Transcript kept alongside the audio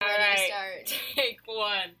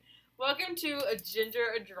Welcome to a ginger,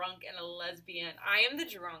 a drunk, and a lesbian. I am the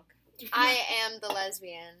drunk. I am the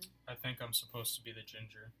lesbian. I think I'm supposed to be the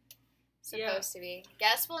ginger. Supposed to be.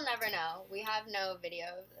 Guess we'll never know. We have no video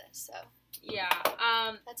of this, so. Yeah.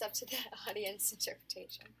 That's up to the audience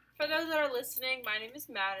interpretation. For those that are listening, my name is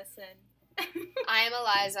Madison. I am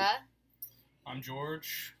Eliza. I'm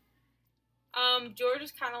George. George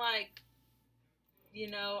is kind of like,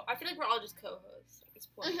 I feel like we're all just co-hosts at this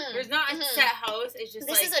point. Mhm, There's not a set host. It's just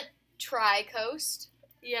this is a tri-coast.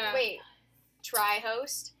 Yeah. Wait,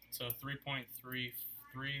 tri-host? So 3.33,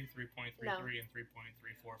 3.33, No. and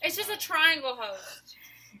 3.34. It's just a triangle host.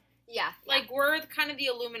 Yeah. Like, we're kind of the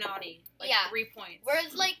Illuminati. Like, Yeah. 3 points. We're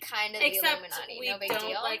like kind of the Except Illuminati. we No big don't,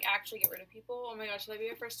 deal. actually get rid of people. Oh my gosh, should that be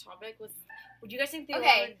our first topic? Would you guys think the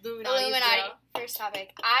Okay, Illuminati is real? First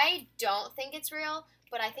topic. I don't think it's real,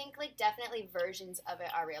 but I think definitely versions of it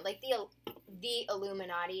are real. Like the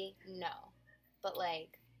Illuminati, no, but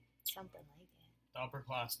something like it. The upper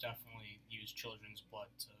class definitely use children's blood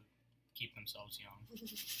to keep themselves young.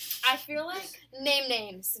 I feel like... Name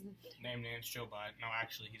names. Name names: Joe Biden. No,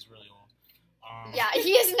 actually, he's really old. Yeah,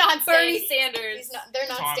 he is not Bernie staying. Sanders. They're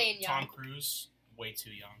not staying young. Tom Cruise, way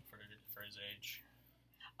too young for his age.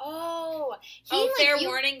 Oh, fair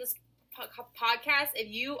warning, this podcast, if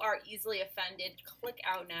you are easily offended, click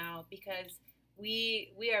out now, because we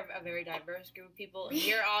are a very diverse group of people, and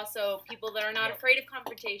we're also people that are not afraid of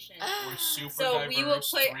confrontation. We're super So diverse. we will put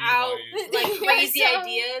 3 out white. crazy So-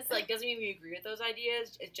 ideas. Doesn't mean we agree with those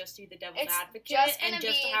ideas. It's just to be the devil's It's advocate just and gonna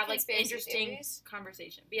just to be have conspiracy interesting theories.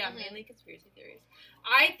 conversation. But yeah, Mhm. mainly conspiracy theories.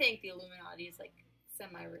 I think the Illuminati is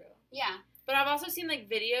semi-real. Yeah. But I've also seen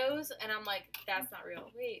videos, and I'm like, that's not real.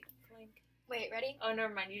 Wait, clink. Wait, ready? Oh,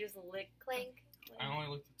 never mind. You just lick. Clink. I only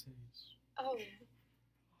looked at titties. Oh.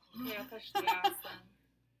 Yeah, I'll touch the ass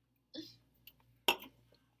then.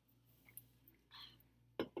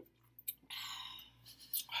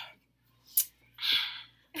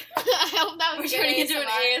 I hope that We're was turning good into an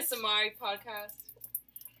ASMR. ASMR podcast.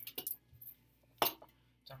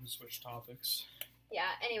 Time to switch topics. Yeah,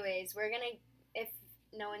 anyways, we're gonna, if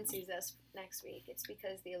no one sees us next week, it's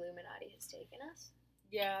because the Illuminati has taken us.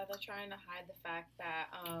 Yeah, they're trying to hide the fact that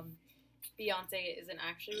Beyonce isn't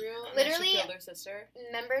actually real. And Literally- that she killed her sister.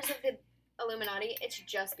 Members of the Illuminati, it's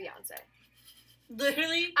just Beyonce.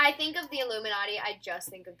 Literally. I think of the Illuminati, I just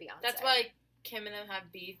think of Beyonce. That's why Kim and them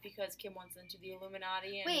have beef, because Kim wants into the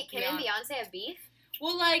Illuminati. And Wait, Kim and Beyonce have beef?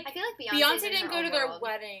 Well, I feel like Beyonce didn't go to their world.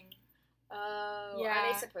 wedding. Oh, Yeah.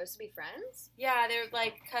 are they supposed to be friends? Yeah, they're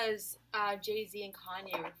because Jay-Z and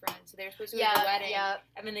Kanye were friends, so they were supposed to go to the wedding. Yeah.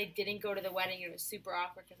 And then they didn't go to the wedding, and it was super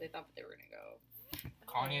awkward because they thought that they were going to go.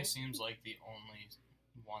 Kanye seems like the only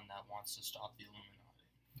one that wants to stop the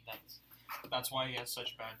Illuminati. That's why he has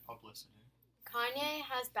such bad publicity. Kanye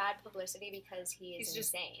has bad publicity because he is He's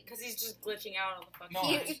just- insane. Because he's just glitching out on the fucking...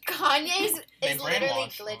 No, Kanye's They is literally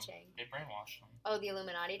brainwashed him. glitching. They brainwashed him. Oh, the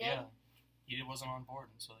Illuminati did? Yeah. He wasn't on board,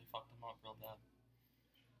 and so they fucked him up real bad.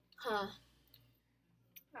 Huh.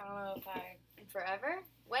 I don't know if I... Forever?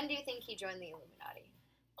 When do you think he joined the Illuminati?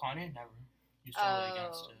 Kanye never. He's totally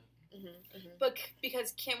against it. But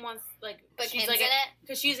because Kim wants, But she's Kim's in it?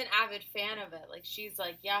 because she's an avid fan of it. She's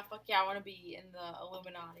like, yeah, fuck yeah, I want to be in the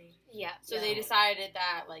Illuminati. Yeah. So they decided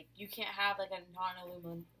that, you can't have, a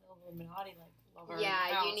non-Illuminati, lover. in the Yeah,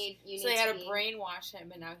 house. you need So they had to to be... brainwash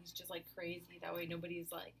him, and now he's just, crazy. That way nobody's,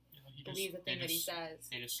 believes the thing that he says.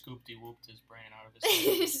 They just scooped his brain out of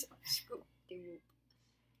his head. Scoop-doo.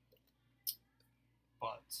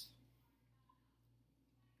 But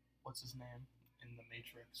what's his name in the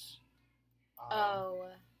Matrix? Oh.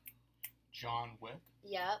 John Wick.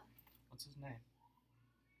 Yep. What's his name?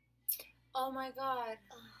 Oh my god.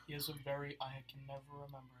 He has I can never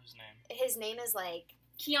remember his name. His name is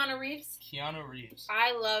Keanu Reeves? Keanu Reeves.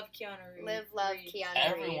 I love Keanu Reeves. Live, Love, Reeves. Keanu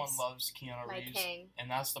Everyone Reeves. loves Keanu My Reeves, king. and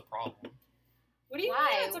that's the problem. What do you Why?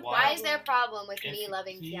 mean that's a Why is problem? there a problem with If me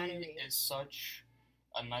loving he Keanu Reeves? is such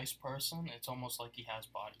a nice person, it's almost like he has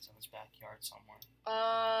bodies in his backyard somewhere.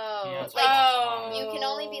 Oh. Yeah, it's you can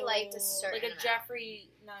only be liked a certain Like a amount.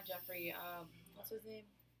 not Jeffrey, what's his name?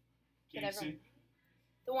 Whatever. Casey?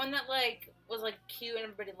 The one that, was, cute and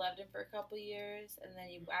everybody loved him for a couple years, and then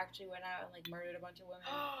he actually went out and, murdered a bunch of women.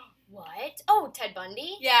 What? Oh, Ted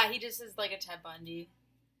Bundy? Yeah, he just is, a Ted Bundy.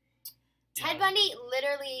 Ted Yeah. Bundy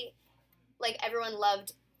literally, everyone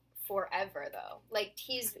loved forever, though.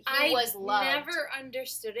 He was loved. I never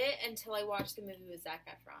understood it until I watched the movie with Zac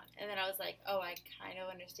Efron, and then I was like, oh, I kind of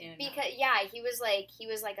understand it now. Because, yeah, he was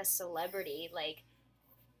a celebrity,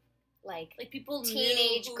 people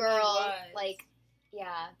teenage knew who girl, he was.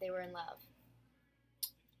 yeah, they were in love.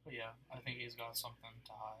 But yeah, I think he's got something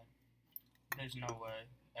to hide. There's no way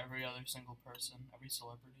every other single person, every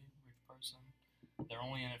celebrity, rich person, they're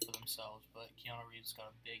only in it for themselves. But Keanu Reeves got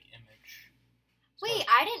a big image. Wait,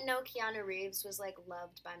 I didn't know Keanu Reeves was like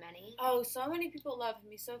loved by many. Oh, so many people love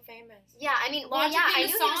him. He's so famous. Yeah, I mean, Logic I made a knew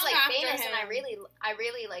he was song like after famous, and I him.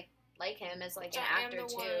 really like him as like an actor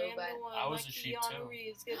too. But I was a sheep, Keanu too.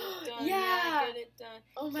 Reeves, get it done. Yeah. Get it done.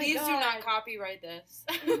 oh my Please god, do not copyright this.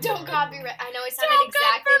 Don't copyright. I know it sounded Don't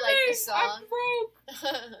exactly like the copyright. song. I'm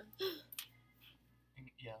broke.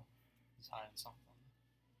 Yeah, he's hiding something.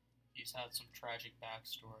 He's had some tragic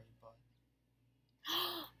backstory, but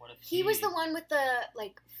what if He was the one with the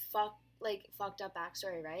fucked up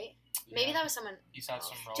backstory, right? Maybe Yeah, that was someone. he's had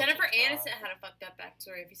some. Jennifer relatives Aniston die. had a fucked up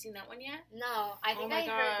backstory. Have you seen that one yet? No, I think Oh my I heard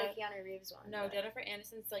God. the Keanu Reeves one. No, but- Jennifer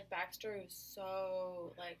Aniston's like backstory was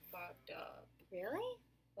so like fucked up. Really?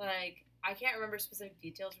 Like I can't remember specific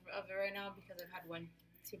details of it right now because I've had one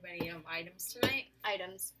too many items tonight.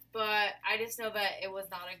 Items. But I just know that it was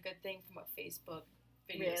not a good thing from what Facebook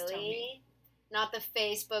videos tell me. Really? Not the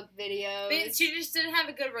Facebook videos. But she just didn't have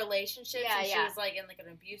a good relationship. Yeah, so she yeah. was like in like an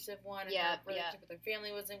abusive one. And Yeah, her relationship with her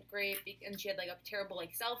family wasn't great, and she had like a terrible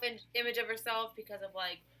like image of herself because of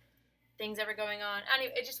like things that were going on.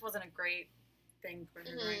 Anyway, it just wasn't a great thing for her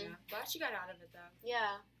growing up. But she got out of it though.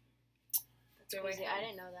 Yeah. That's Their way crazy. home. I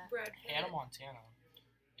didn't know that. Brad Pitt. Hannah Montana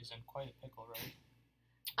is in quite a pickle,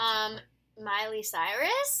 right? Miley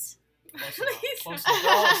Cyrus? Close enough. Close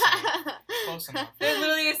enough. Close enough. They're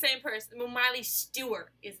literally the same person. Well, Miley Stewart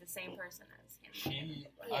is the same person as him. She,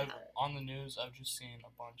 Yeah. on the news, I've just seen a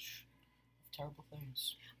bunch of terrible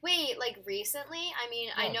things. Wait, like recently? I mean,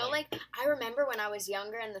 I Yeah, know, like, I remember when I was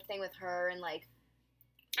younger and the thing with her and, like,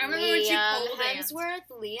 I remember when she Liam pole danced.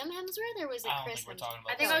 Liam Hemsworth, or was it I don't Chris think we're Hemsworth? talking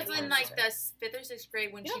about I think the I same was in person. like the 5th or 6th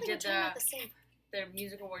grade when You she don't think we're did talking about the same the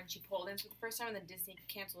music award and she pole danced for the first time, and then Disney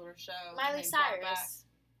canceled her show. and Miley they brought it back. Cyrus,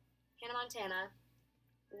 Hannah Montana,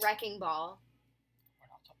 Wrecking Ball.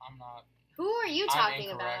 I'm not. Who are you I'm talking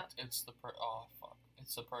incorrect. about? It's the oh fuck.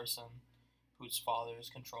 It's the person whose father is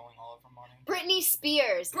controlling all of her money. Britney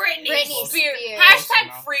Spears. Britney, Britney Spears. Spears. Hashtag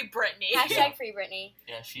Close free Britney. Hashtag free Britney.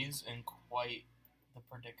 Yeah, she's in quite the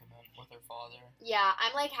predicament with her father. Yeah,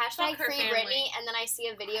 I'm like hashtag Fuck her free family. Britney, and then I see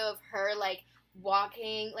a video of her like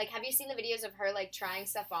walking. Like, have you seen the videos of her like trying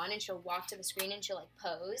stuff on, and she'll walk to the screen and she'll like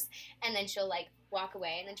pose, and then she'll like walk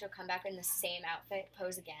away, and then she'll come back in the same outfit,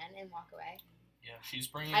 pose again, and walk away. Yeah, she's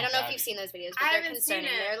bringing. I don't know if Daddy- you've seen those videos, but I they're haven't seen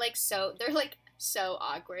concerning. it. They're like so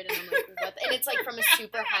awkward, and I'm like, what? And it's like from a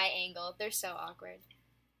super high angle. They're so awkward.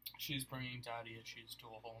 She's bringing daddy issues to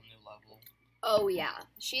a whole new level. Oh yeah,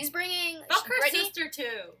 she's bringing. Fuck her Britney. sister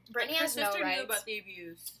too. Britney Like, has her no sister rights. knew about the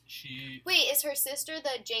abuse. She. Wait, is her sister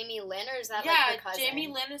the Jamie Lynn, or is that Yeah, like her cousin? Jamie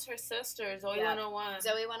Lynn is her sister. Zoe Yeah. 101.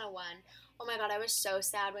 Zoe 101. Oh my god, I was so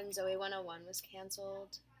sad when Zoe 101 was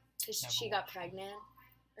canceled because Never she got watched it. pregnant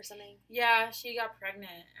or something. Yeah, she got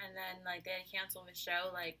pregnant, and then like they had to cancel the show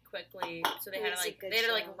like quickly, so they It had was to a like good they had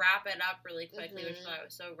to like show. wrap it up really quickly, which Mhm. is why it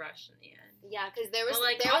was so rushed in the end. Yeah, because there was But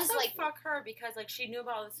like there also was like fuck her because like she knew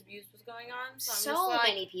about all this abuse was going on. So, I'm so just, like,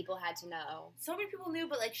 many people had to know. So many people knew,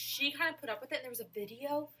 but like she kind of put up with it. And there was a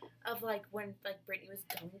video of like when like Britney was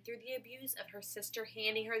going through the abuse of her sister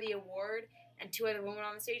handing her the award and 2 other women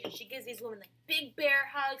on the stage, and she gives these women like big bear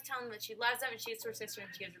hugs, telling them that she loves them, and she gets to her sister and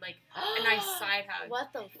she gives her like a nice side hug.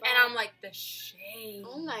 What the fuck? And I'm like, the shame.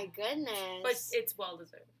 oh my goodness. But it's well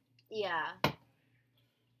deserved. yeah.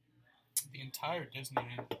 The entire Disney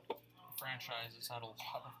franchise has had a lot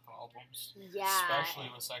of problems, Yeah. especially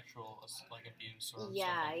with sexual like abuse or Yeah,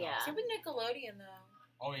 stuff like yeah. that. Same with Nickelodeon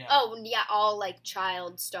though. Oh yeah. Oh yeah, all like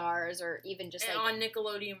child stars or even just And like on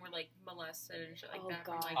Nickelodeon were like molested and shit like oh that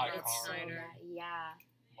god, from like iCarly. Rob it's so Schneider. bad. Yeah.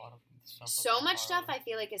 A lot of stuff. So with much iCarly. stuff I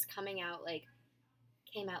feel like is coming out like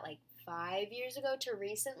came out like 5 years ago to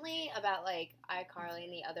recently about like iCarly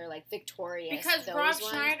and the other like Victorious. Because those Rob ones.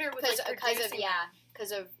 Schneider was like producing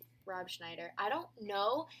because of Rob Schneider. I don't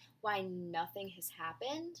know why nothing has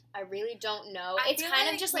happened. I really don't know. I It's feel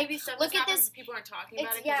kind of just like maybe stuff look has at happened, this- but people aren't talking it's-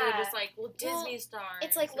 about it because yeah. they're just like, well, Well, Disney stars.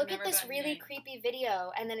 it's like have look at never this done really anything. creepy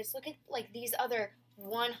video, and then it's look at like these other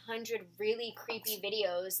 100 really creepy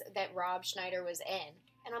videos that Rob Schneider was in,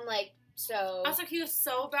 and I'm like, so Also, he was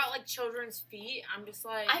so about like children's feet. I'm just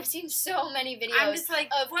like, I've seen so many videos. I'm just like,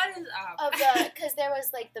 of- what is up? of the because there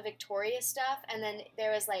was like the Victoria stuff, and then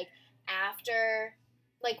there was like after,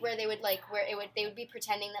 like where they would like where they would be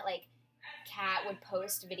pretending that like Kat would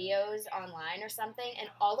post videos online or something, and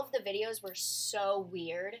all of the videos were so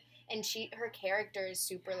weird, and her character is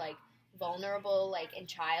super like vulnerable like and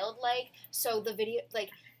childlike, so the video like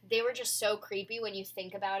they were just so creepy when you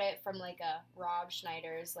think about it from like a Rob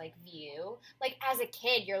Schneider's like view. Like as a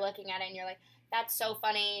kid you're looking at it and you're like, that's so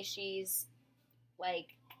funny, she's like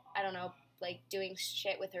I don't know, like doing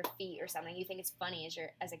shit with her feet or something. You think it's funny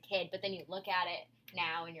as a kid, but then you look at it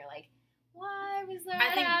now and you're like, why was that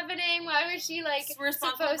happening? Why was she like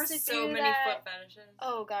responsible supposed for to so do many that? foot fetishes?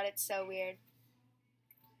 Oh god, it's so weird.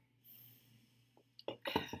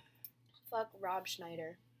 Fuck Rob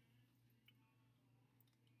Schneider.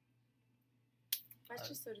 That's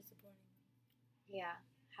just so disappointing. Yeah.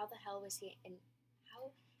 How the hell was he in?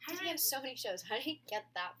 How did did he have so many shows? How did he get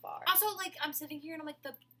that far? Also, like, I'm sitting here and I'm like,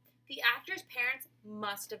 the actors' parents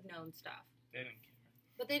must have known stuff. They didn't care.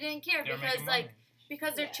 But they didn't care They were because, making like, money.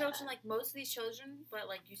 because their Yeah. children, like, most of these children, but,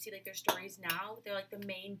 like, you see, like, their stories now, they're, like, the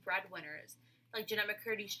main breadwinners. Like, Jeanette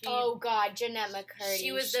McCurdy, Oh god, Jeanette McCurdy.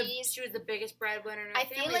 she was the biggest breadwinner in her I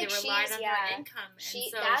family. feel like they relied she's- on yeah. her income. And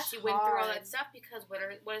so That's she went through all hard. that stuff because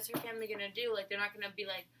what is her family going to do? Like, they're not going to be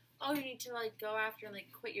like, oh, you need to, like, go after and,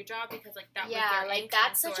 like, quit your job because, like, that was their like income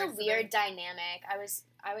that's such a source. So weird dynamic. I was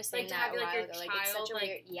saying to that have, a like, while your ago. Like it's child, such a like,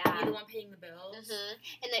 weird, be yeah. the one paying the bills.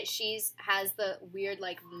 And that has the weird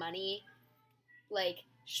like money, like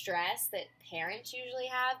stress that parents usually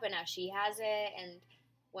have, but now she has it, and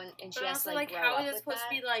she But has also, to like grow how up is it with supposed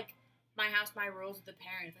that. to be, like, my house, my rules with the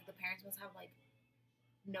parents? Like, the parents must have, like,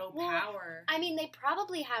 no Well, power. I mean, they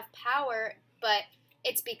probably have power, but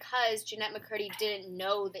it's because Jeanette McCurdy didn't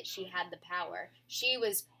know that she had the power. She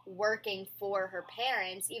was working for her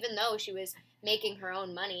parents, even though she was making her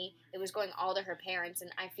own money. It was going all to her parents,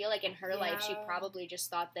 and I feel like in her life, she Yeah. probably just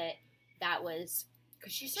thought that was.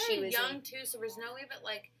 Because she started was young, in- too, so there's no way that,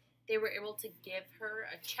 like, they were able to give her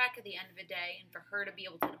a check at the end of the day and for her to be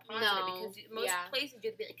able to deposit No, it. Because most yeah. places you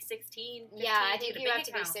have to be, like, 16, 15 Yeah, I to think get a you bank have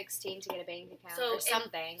to be account. 16 to get a bank account So or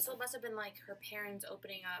something. So it must have been, like, her parents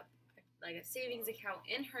opening up, like, a savings account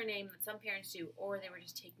in her name that some parents do, or they were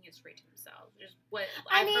just taking it straight to themselves. Which is what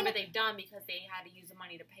I I've mean- heard that they've done because they had to use the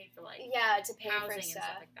money to pay for, like, Yeah, to pay housing for and stuff.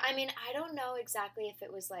 stuff like that. I mean, I don't know exactly if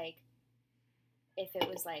it was like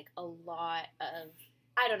a lot of,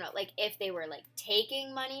 I don't know, like if they were like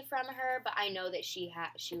taking money from her, but I know that she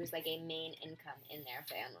was like a main income in their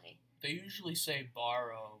family. They usually say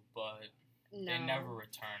borrow, but No. they never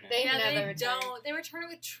return it. They yeah, never they return. don't. They return it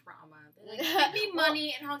with trauma. They're like, give me Well,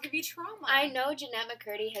 money and I'll give you trauma. I know Jeanette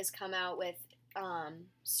McCurdy has come out with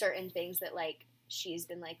certain things that like she's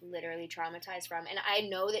been like literally traumatized from, and I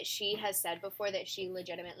know that she has said before that she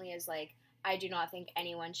legitimately is like, I do not think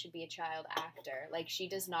anyone should be a child actor. Like, she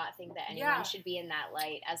does not think that anyone Yeah. should be in that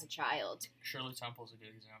light as a child. Shirley Temple's a good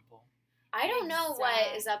example. I don't know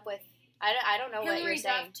what is up with. I don't know what Hillary you're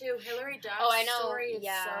saying. Duff too. Hillary Duff's Oh, I know. story is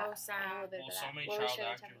Yeah, so I know a sad. bit Well, of so that. many What was child Shirley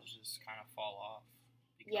actors Temple? just kind of fall off.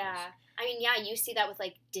 Because Yeah, I mean, yeah, you see that with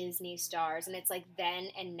like Disney stars, and it's like then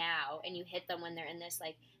and now, and you hit them when they're in this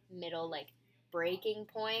like middle like breaking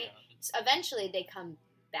point. yeah, So eventually, they come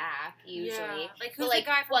back usually. Yeah. Like, But, who's like,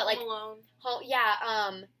 the guy from what, Home like- Alone?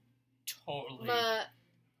 totally The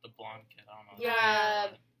the blonde kid. I don't know. Yeah.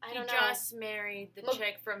 I He don't know. just married the Look-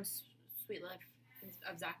 chick from Sweet Life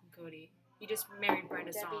of Zach and Cody. He just married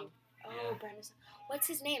Brenda Debbie. Song. Oh, Yeah. Brenda. What's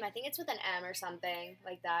his name? I think it's with an M or something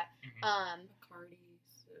like that. Mhm. McCarty.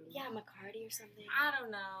 So. Yeah, McCarty or something. I don't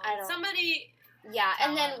know. I don't- Somebody. Yeah,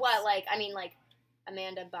 and then Talents. what? Like, I mean, like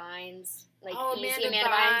Amanda Bynes, like Oh, easy Amanda Amanda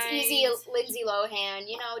Bynes, easy Bynes. Lindsay Lohan.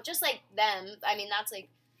 You know, just like them. I mean, that's like.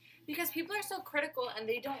 Because people are so critical and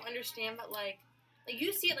they don't understand that, like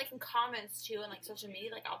you see it like in comments too and like social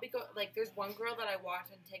media. Like there's one girl that I watch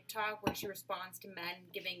on TikTok where she responds to men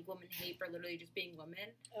giving women hate for literally just being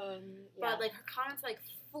women. Yeah. But like her comments like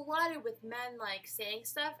flooded with men like saying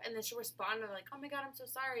stuff, and then she'll respond and they're like, "Oh my god, I'm so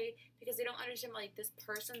sorry," because they don't understand like this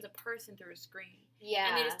person's a person through a screen, yeah.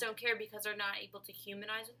 and they just don't care because they're not able to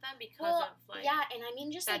humanize with them because Well, of like yeah, and I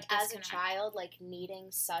mean, just that like as a disconnect. child, like needing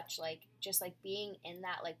such like just like being in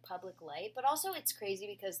that like public light, but also it's crazy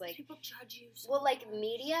because like people judge you. So well, like much.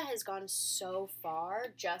 media has gone so far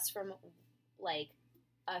just from like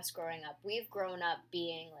us growing up. We've grown up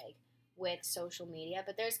being like with social media,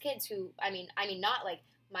 but there's kids who I mean not like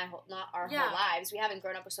not our Yeah. whole lives. We haven't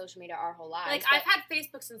grown up with social media our whole lives. like but, I've had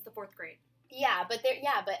Facebook since the 4th grade. yeah, but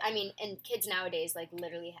I mean, and kids nowadays like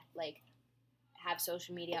literally like have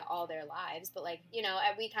social media all their lives, but like, you know,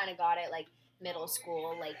 we kind of got it like middle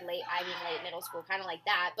school, like late middle school, kind of like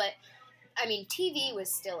that. But I mean, TV was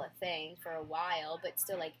still a thing for a while, but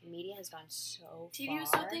still like media has gone so TV far. was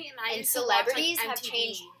something, and I And used to watch, celebrities like, have MTV.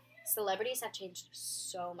 changed. Celebrities have changed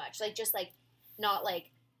so much. Like just like not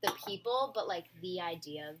like the people, but like the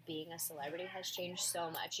idea of being a celebrity has changed so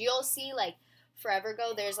much. You'll see like forever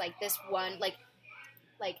ago, there's like this one like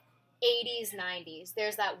 80s, 90s.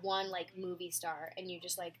 There's that one like movie star, and you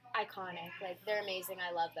just like iconic, like they're amazing.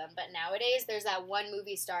 I love them. But nowadays, there's that one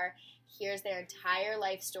movie star. Here's their entire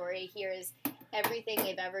life story. Here's everything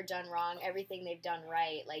they've ever done wrong, everything they've done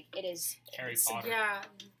right. Like, it is. Harry Potter.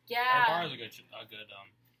 Yeah. Harry Potter's a good.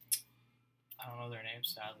 I don't know their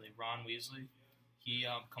names. Sadly, Ron Weasley. He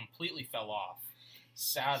completely fell off.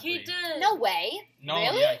 Sadly. He did. No way. No,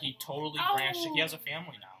 Really? yeah, he totally branched. Oh. He has a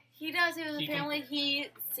family now. He does. He has a He family. He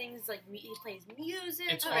sings like he plays music.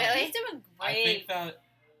 It's really? He's doing great. I think that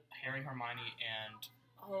Harry, Hermione, and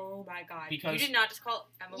Oh my god! Because- you did not just call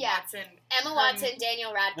Emma Yeah. Watson. Emma Watson,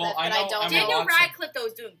 Daniel Radcliffe, Well, I but I know don't Emma know. Daniel Watson. Radcliffe though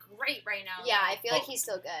is doing great right now. Yeah, I feel like Well, he's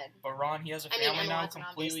still good. but Ron, he has a I mean, family Emma now, Watson,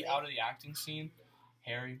 completely obviously. out of the acting scene.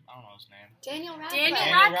 Harry, I don't know his name. Daniel Radcliffe.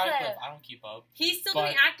 Daniel Radcliffe. I don't keep up. He's still But-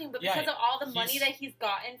 doing acting, but yeah, because of all the money he's- that he's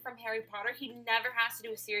gotten from Harry Potter, he never has to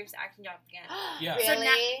do a serious acting job again. Yeah. Really? So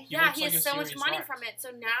now, He yeah, looks he like has a so much serious money wreck. from it. So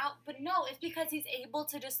now, but no, it's because he's able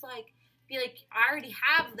to just like be like, I already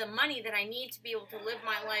have the money that I need to be able to live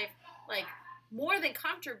my life like more than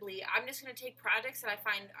comfortably. I'm just gonna take projects that I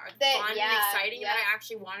find are fun and exciting that I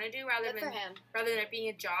actually want to do rather Good for than him. rather than it being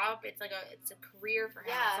a job. It's like it's a career for him.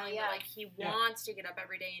 Yeah, It's something yeah. that like he Yeah. wants to get up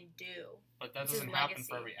every day and do. But that It's his doesn't happen legacy.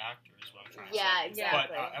 for every actor, is what I'm trying to Yeah, say.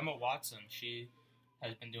 exactly. But Emma Watson, she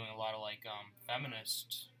has been doing a lot of like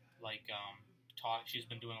feminist, like talk. She's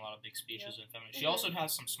been doing a lot of big speeches in feminist. She Mhm. also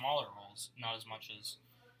has some smaller roles, not as much as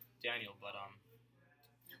Daniel, but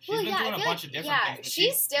she's Well, been yeah, doing I a feel bunch like, of different yeah, things. But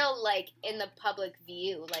she's still like in the public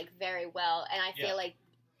view, like very well, and I feel Yeah. like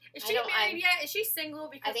Is I she don't- married yet? Is she single?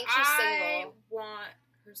 Because think she's single. want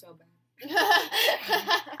her so bad.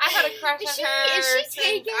 I I had a crush on her Is she since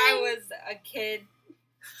taken? I was a kid.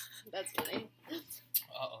 That's funny.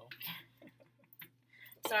 Uh-oh.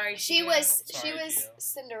 Sorry, She Gio. was Sorry, Gio.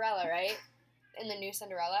 Cinderella, right? In the new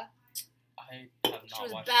Cinderella. I have not She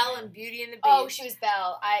was watched Belle any. in Beauty and the Beast. Oh, she was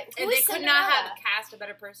Belle. Who and was they could Cinderella? not have cast a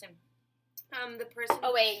better person. The person.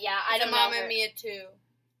 Oh wait, yeah, I the don't Mom know. and her. Mia too.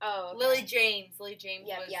 Oh, okay. Lily James. Lily James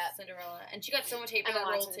Yep, was yep. Cinderella, and she got so much hate for Emma that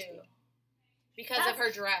role Watson is too. cute. Because That's- of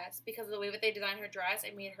her dress, because of the way that they designed her dress,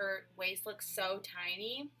 it made her waist look so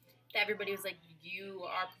tiny that everybody was like, "You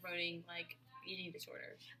are promoting like eating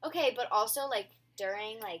disorders." Okay, but also like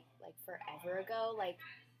during like forever ago, like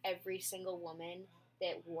every single woman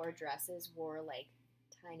that wore dresses wore like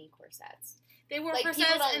tiny corsets. They wore Like, corsets,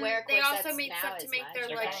 people don't and wear they also corsets made now stuff to as make much. their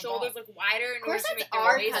They're like coming shoulders back. look wider in order to Corsets make their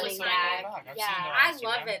are waist coming look back. wider. I've Yeah. seen them on I Instagram.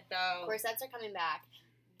 love it though. Corsets are coming back.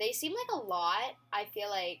 They seem like a lot. I feel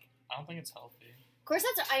like I don't think it's healthy.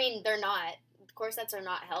 corsets are, I mean, they're not. Corsets are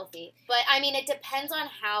not healthy. But I mean, it depends on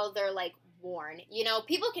how they're like worn. You know,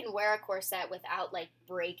 people can wear a corset without like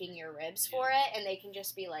breaking your ribs for it, and they can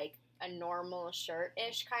just be like a normal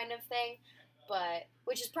shirt-ish kind of thing. But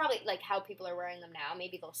which is probably like how people are wearing them now.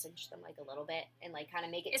 Maybe they'll cinch them like a little bit and like kind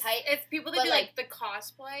of make it It's, tight. it's people that But, do like- like the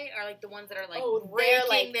cosplay are like the ones that are like Oh, breaking they're,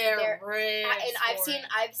 like, their they're- ribs. And for it.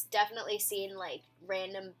 I've definitely seen like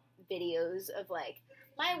random videos of like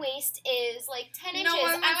my waist is like 10 inches. No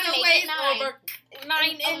one I'm wants gonna to make waist it 9. over 9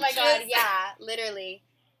 inches. Oh my god, yeah, literally.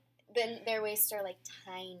 Then their waists are like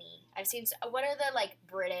tiny. I've seen. What are the like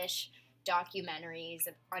British documentaries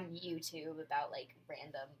on YouTube about like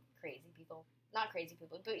random crazy people? Not crazy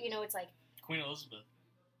people, but you know, it's like Queen Elizabeth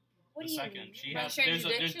what the do you second. mean? She My has Strange there's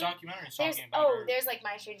Addiction? documentaries There's talking about her. there's like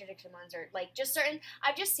My Strange Addiction ones or like just certain.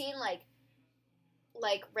 I've just seen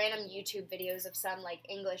like random YouTube videos of some like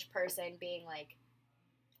English person being like,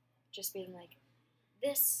 just being like,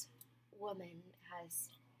 this woman has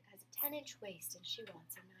a 10-inch waist and she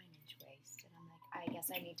wants a 9-inch waist, and I'm like, I guess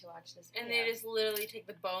I need to watch this video. And they just literally take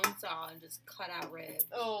the bone saw and just cut out ribs.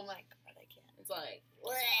 oh my god, I can't. It's like,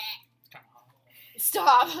 It's kind of hot.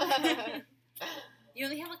 Stop. you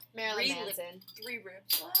only have like Marilyn three, Manson. 3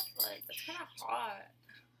 ribs left? Like, that's kind of hot.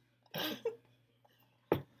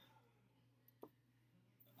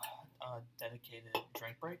 Dedicated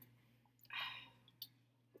drink break.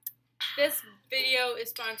 This video is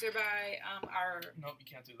sponsored by our, Nope, you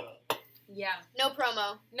can't do that. yeah. No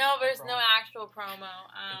promo. No, there's no Promo. actual promo.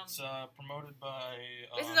 It's promoted by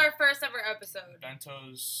This is our first ever episode.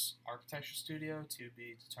 Bento's architecture studio to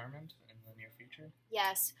be determined in the near future.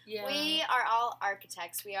 Yes. Yeah. We are all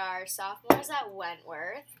architects. We are sophomores at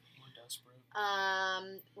Wentworth. We're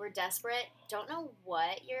desperate. We're desperate. Don't know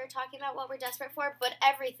what you're talking about, what we're desperate for, but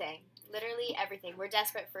everything. Literally everything. We're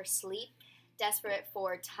desperate for sleep, desperate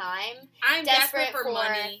for time, I'm desperate for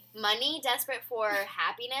money. money, desperate for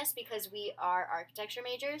happiness because we are architecture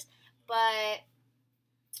majors, but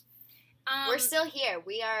we're still here.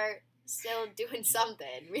 We are still doing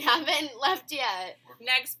something. We haven't left yet.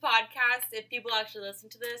 Next podcast, if people actually listen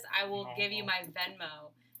to this, I will No. give you my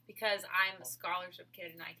Venmo because I'm a scholarship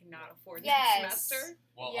kid and I cannot afford Yes. this semester.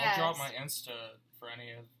 Well, Yes. I'll drop my Insta for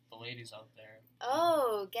any of the ladies out there.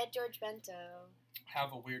 Oh, get George Bento.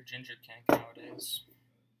 have a weird ginger kink nowadays.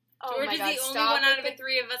 Oh George my is God, the only stop one out of with the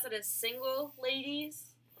three of us that is single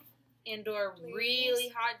ladies and/or really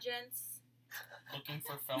Ladies. hot gents. Looking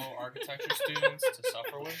for fellow architecture students to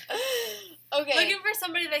suffer with. Okay. Looking for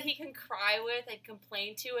somebody that he can cry with and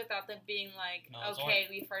complain to without them being like, No, it's okay,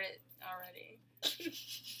 we've heard it already.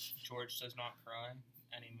 George does not cry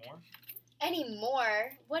anymore.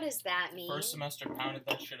 Anymore? What does that mean? First semester pounded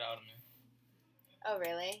that shit out of me. Oh,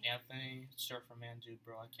 really? Anthony, surfer man dude,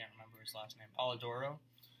 bro, I can't remember his last name. Polidoro.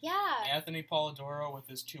 Yeah. Anthony Polidoro with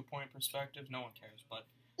his 2-point perspective. No one cares, but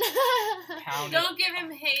pounded. Don't give him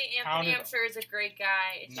hate, Anthony. Pounded- I'm sure is a great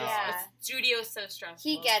guy. It's No. just Yeah. the studio's so stressful.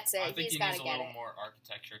 He gets I it. think He's he got needs to a get little it. more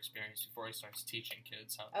architecture experience before he starts teaching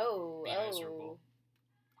kids how to Oh, be miserable.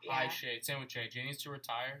 High Yeah. shade. Same with Jay. Jay needs to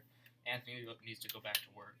retire. Anthony needs to go back to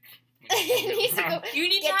work. We He need needs to middle go- ground. You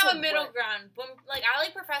need to Get have to a middle work. ground. Like I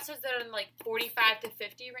like professors that are in like 45 to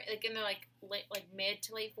 50, like in their like mid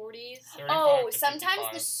to late 40s. 35 Oh, to sometimes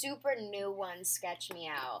 55. the super new ones sketch me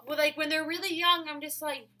out. Well, like when they're really young, I'm just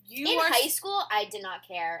like In are. high school, I did not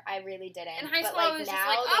care. I really didn't. In high But, school, like, I was now, just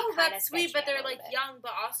like, they oh, kinda that's sweet, sketch but me out they're a like little bit. young.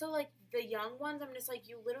 But also like the young ones, I'm just like,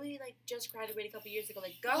 you literally like just graduated a couple years ago.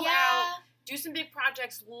 Like go Yeah. out, do some big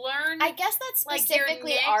projects, learn. I guess that's like, your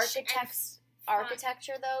specifically niche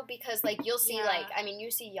architecture though, because like you'll see Yeah. like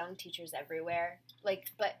you see young teachers everywhere. Like,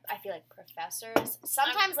 but I feel like professors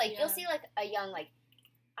sometimes like yeah. you'll see like a young like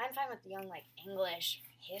I'm fine with the young like English,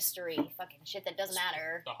 history, fucking shit that doesn't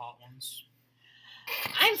matter. The hot ones.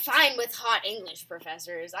 I'm fine with hot English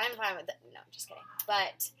professors. I'm fine with no, I'm just kidding.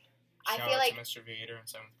 But I Shout feel out like to Mr. Vader in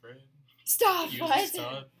 7th grade. stop He was a what?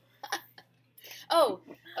 stud. Oh,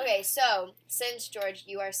 okay. So since George,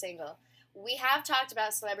 you are single, we have talked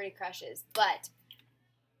about celebrity crushes, but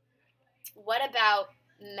what about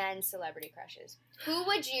men's celebrity crushes? Who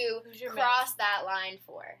would you Who's your cross that line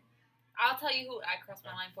for? I'll tell you who I crossed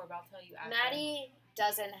my line for, but I'll tell you after. Maddie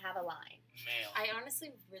doesn't have a line. Male. I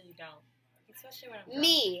honestly really don't, especially when I'm drunk.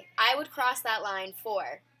 Me, I would cross that line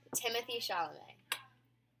for Timothy Chalamet.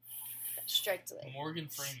 Strictly. Morgan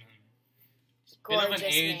Freeman. Gorgeous bit of an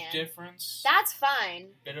age man. difference. That's fine.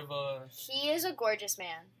 Bit of a, He is a gorgeous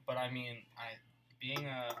man. but I mean, being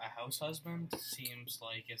a house husband seems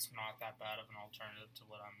like it's not that bad of an alternative to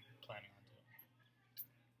what I'm planning on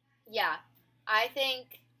doing. Yeah, I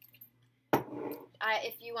think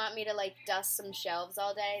if you want me to like dust some shelves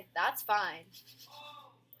all day, that's fine.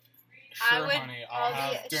 I Sure, would- honey, I'll I'll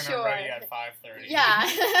be- have dinner sure. ready at 5:30. Yeah.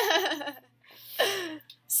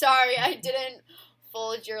 Sorry, I didn't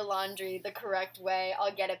fold your laundry the correct way.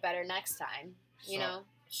 I'll get it better next time. You So- know?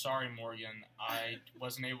 Sorry, Morgan. I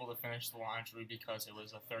wasn't able to finish the laundry because it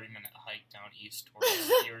was a 30-minute hike down east towards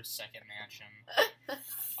your second mansion.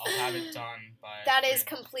 I'll have it done by. That is 3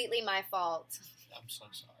 o'clock. completely my fault. I'm so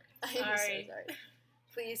sorry. I'm so Sorry. sorry.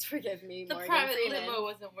 Please forgive me, The Morgan private Freeman. limo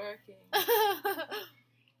wasn't working.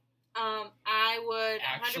 I would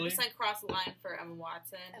Actually- 100% cross the line for Emma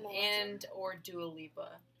Watson, Emma Watson. and or Dua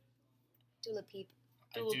Lipa. Dula Peep.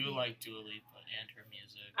 I Dua do Lipa. like Dua Lipa and her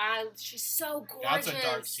music. She's so gorgeous. That's a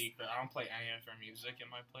dark secret. I don't play any of her music in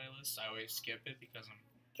my playlist. I always skip it because I'm.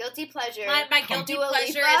 Guilty pleasure. My guilty Dua pleasure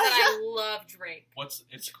is Lipa. that I love Drake.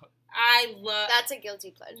 It's I love. That's a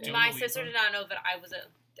guilty pleasure. Dua My Lipa. sister did not know that I was a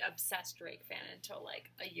obsessed Drake fan until like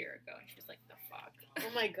a year ago, and she was like, "The fuck." Oh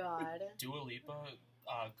my god. Dua Lipa.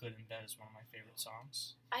 Good in Bed is one of my favorite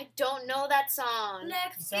songs. I don't know that song.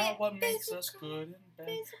 Is that what makes us good in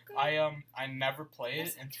bed? I never play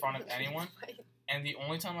it in front of anyone, and the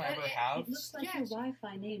only time I ever have. It looks like Yes. your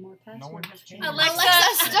Wi-Fi name or password one has has changed. Alexa,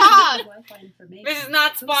 stop! Wi-Fi information. This is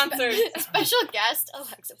not sponsored. Special guest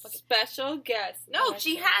Alexa. Fucking Special guest. No, Alexa.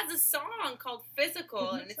 she has a song called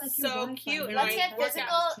 "Physical," It and looks it's like your so Wi-Fi cute. And Let's I Get work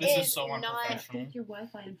Physical out. This is is so not. unprofessional. Update your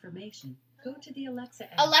Wi-Fi information. Go to the Alexa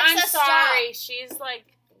app. Alexa, I'm stop. sorry. She's like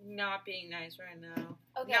not being nice right now.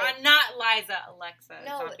 Okay. No, not Liza. Alexa. is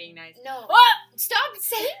No, not being nice. No. What? Stop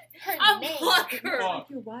saying her I'll name. block It her. looks like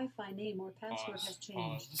your Wi-Fi name or password has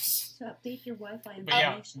changed. Pause. To update your Wi-Fi But yeah.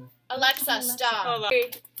 information. Alexa, stop. Hold on.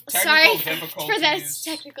 Sorry Technical for this difficulties.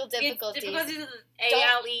 technical difficulties. Difficulties with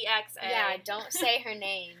Don't- Alexa. Yeah, don't say her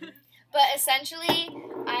name. But essentially,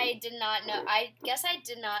 I did not know. I guess I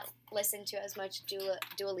did not listen to as much Dua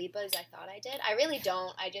Lipa as I thought I did. I really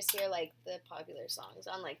don't. I just hear like the popular songs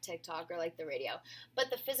on like TikTok or like the radio. But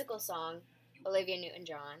the Physical song, Olivia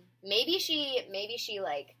Newton-John. Maybe she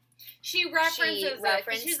like. She references it.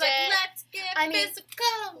 referenced She's like, it. let's get I mean,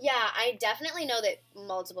 physical. Yeah, I definitely know that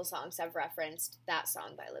multiple songs have referenced that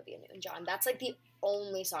song by Olivia Newton-John. That's like the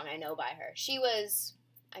only song I know by her. She was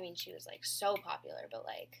like so popular, but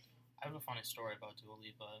like. I have a funny story about Dua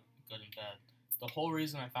Lipa, Good in Bed. The whole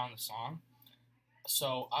reason I found the song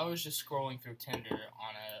So I was just scrolling through Tinder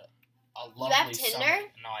on a You lovely have Tinder? summer.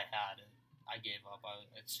 No, I had it. I gave up.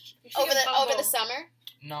 It's You should Over get the Bumble. summer?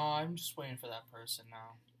 no. I'm just waiting for that person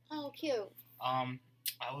now. Oh, cute.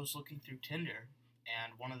 I was looking through Tinder,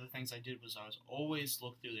 and one of the things I did was I was always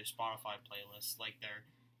look through their Spotify playlists, like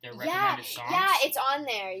their recommended songs. Yeah, it's on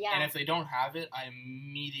there. Yeah. And if they don't have it, I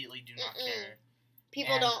immediately do not care.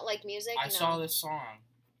 People and don't like music. I no. saw this song,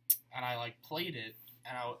 and I like played it,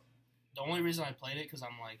 and the only reason I played it because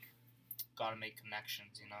I'm like, gotta make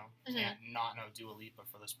connections, you know. Mhm. Can't not know Dua Lipa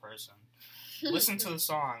for this person. Listen to the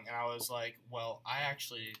song, and I was like, well, I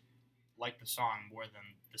actually like the song more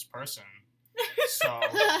than this person, so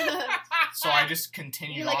I just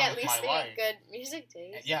continued You like on at with least my life. good music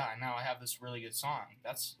taste. Yeah, now I have this really good song.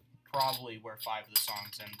 That's probably where 5 of the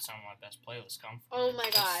songs in some of my best playlists come from. Oh my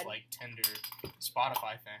Just, God. like Tinder,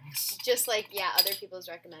 Spotify things. Just like other people's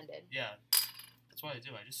recommended. Yeah, that's what I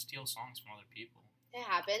do. I just steal songs from other people. It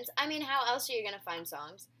happens. I mean, how else are you gonna find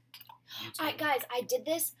songs? YouTube. Guys, I did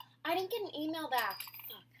this. I didn't get an email back.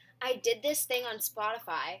 Fuck. I did this thing on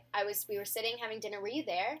Spotify. We were sitting having dinner. Were you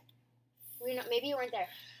there? Maybe you weren't there.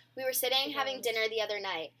 We were sitting having dinner the other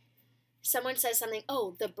night. Someone says something.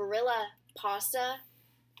 Oh, the Barilla pasta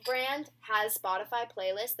brand has Spotify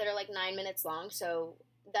playlists that are like 9 minutes long. So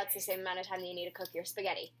that's the same amount of time that you need to cook your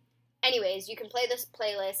spaghetti. Anyways, you can play this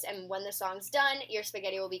playlist, and when the song's done, your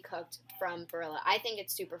spaghetti will be cooked from Barilla. I think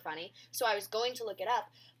it's super funny. So I was going to look it up,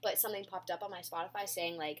 but something popped up on my Spotify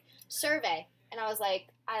saying, like, survey. And I was like,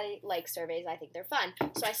 I like surveys. I think they're fun.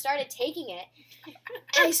 So I started taking it.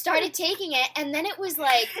 And then it was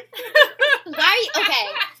like, why?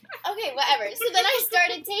 Okay, whatever. So then I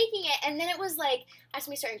started taking it, and then it was like, asked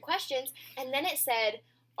me certain questions, and then it said,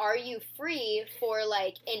 are you free for,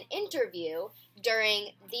 like, an interview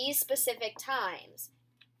during these specific times?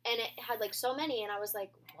 And it had, like, so many, and I was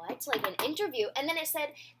like, what? Like, an interview? And then it said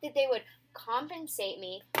that they would compensate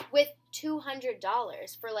me with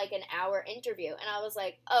 $200 for, like, an hour interview. And I was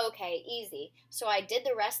like, okay, easy. So I did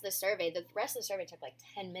the rest of the survey. The rest of the survey took, like,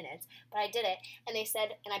 10 minutes, but I did it. And they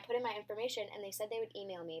said, and I put in my information, and they said they would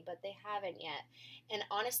email me, but they haven't yet. And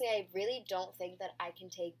honestly, I really don't think that I can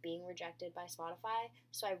take being rejected by Spotify,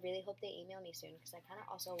 so I really hope they email me soon, because I kind of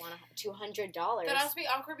also want $200. That'd also be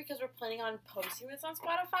awkward because we're planning on posting this on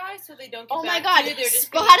Spotify, so they don't get Oh my back God, to you. They're just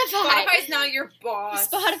Spotify. Spotify's now your boss.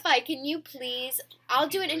 Spotify, can you please? I'll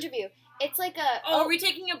do an interview. It's like a. Oh, are we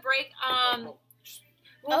taking a break?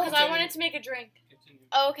 Well, because I wanted to make a drink.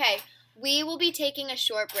 Okay. We will be taking a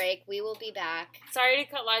short break. We will be back. Sorry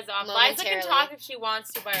to cut Liza off. Liza can Momentarily. talk if she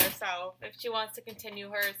wants to by herself. If she wants to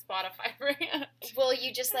continue her Spotify rant. Will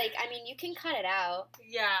you just you can cut it out.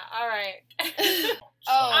 Yeah, alright.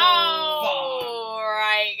 Oh.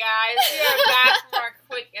 Alright, guys. We are back from our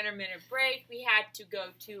quick intermittent break. We had to go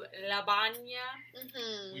to La Bagna.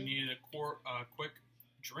 Mm-hmm. We needed a quick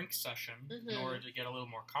drink session in Mhm. order to get a little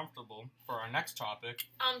more comfortable for our next topic.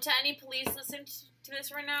 To any police listening to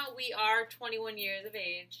this right now, we are 21 years of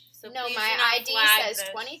age. So No, please do my not ID flag says this.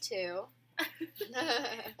 22.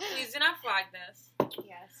 Please do not flag this.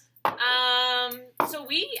 Yes. So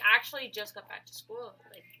we actually just got back to school.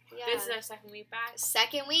 Like, Yeah. this is our second week back.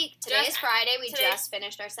 Second week. Today Just- is Friday. We today's- just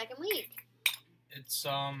finished our second week. It's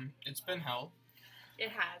been hell.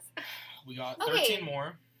 It has. We got Okay. 13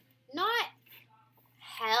 more. Not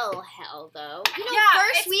hell though. You know, Yeah,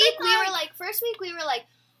 first it's week been we were like,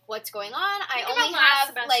 what's going on? I Think only about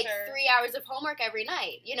last have like semester. 3 hours of homework every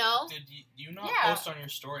night, you know? Did you not Yeah. post on your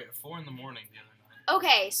story at 4 in the morning the other night?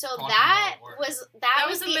 Okay, so Talking that about work. was That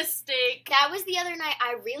was a the mistake. that was the other night.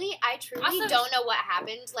 I truly Also- don't know what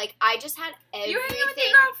happened. Like, I just had You were hanging out with everything.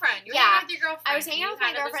 your girlfriend. You were Yeah. hanging out with your girlfriend. I was hanging You out with my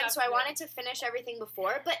had other girlfriend, stuff so I to do. wanted to finish everything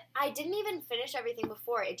before, but I didn't even finish everything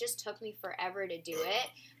before. It just took me forever to do it.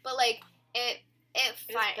 But like it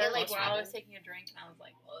fine. It like while I was happened. taking a drink and I was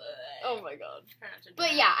like, what? Oh my god. Try not to do But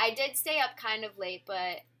that. yeah, I did stay up kind of late,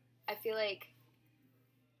 but I feel like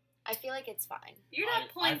it's fine. You're I not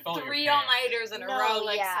pulling felt your 3 pain. all-nighters in a row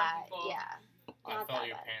like some people. yeah. I Not felt that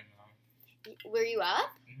your bad. pain though. Were you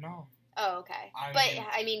up? No. Oh, okay.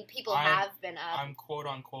 I mean, People I'm- have been up. I'm quote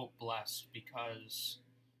unquote blessed because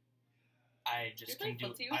I just You're can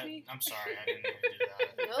playing do. footsie with me? I'm sorry, I didn't mean to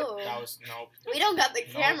do that. No. That was nope. We don't got the Nope,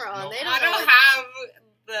 camera on. nope. They I don't know don't what- have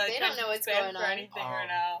the They don't know what's attention going span for on. anything right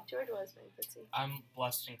now. George was playing footsie. I'm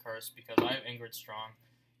blessed and cursed because I have Ingrid Strong.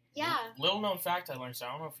 Yeah. Little known fact I learned. So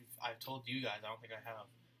I don't know if I've told you guys. I don't think I have.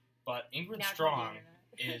 But Ingrid Now Strong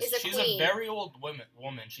Is a she's queen. a very old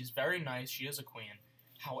woman. She's very nice. She is a queen.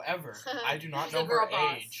 However, I do not She's know a girl her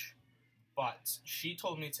boss. age. But she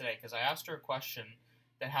told me today because I asked her a question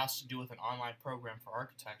that has to do with an online program for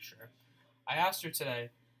architecture. I asked her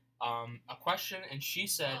today, a question, and she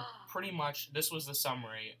said pretty much this was the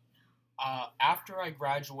summary. After I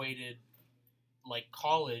graduated, like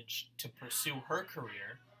college, to pursue her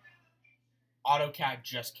career, AutoCAD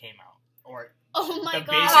just came out, or Oh my the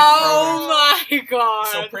god. basic Oh my god.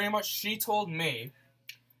 So pretty much, she told me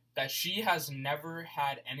that she has never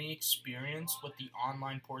had any experience with the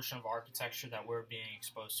online portion of architecture that we're being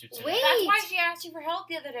exposed to today. Wait. That's why she asked you for help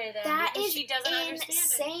the other day. Then That because is she doesn't understand it.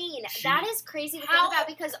 insane. She- That is crazy to How think about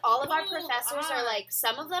because all of our old professors are are- like,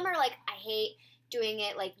 some of them are like, I hate doing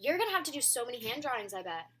it. Like, you're gonna have to do so many hand drawings, I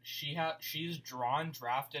bet. She's drawn,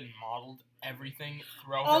 drafted, and modeled everything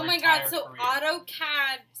throughout Oh her my entire god! So career.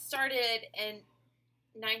 AutoCAD started in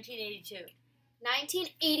 1982.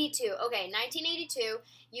 1982. Okay, 1982.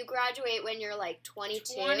 You graduate when you're like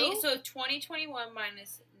 22. So 2021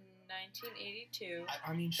 minus 1982.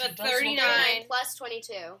 I mean, she But does 39. look like- 39 plus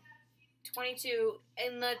 22. 22,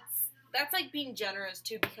 and that's like being generous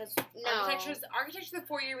too, because No. architecture's a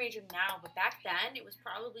 4-year major now, but back then it was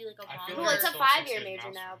probably like a I longer. feel Well, like it's a still 5-year 6 years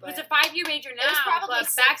major now, but it's a 5-year major now. was probably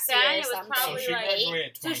but back 6 then years it was something. So probably she like. graduated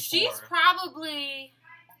at So 24. she's probably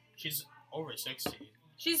She's over 60.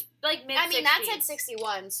 she's like mid. I mean, that's at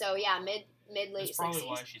 61, so yeah, mid late That's probably 60s.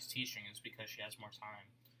 why she's teaching, is because she has more time.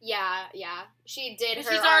 Yeah. She did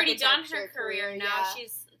her She's already done her architecture career. Now yeah.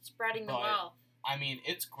 she's spreading the But- wealth. I mean,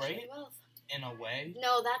 it's great She will. in a way.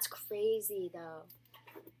 No, that's crazy though.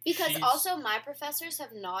 Because She's- also my professors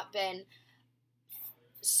have not been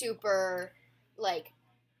super like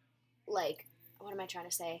what am I trying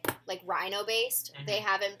to say? Like Rhino based. Mhm. They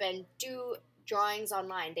haven't been do drawings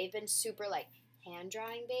online. They've been super like hand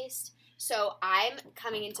drawing based. So I'm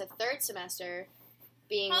coming into third semester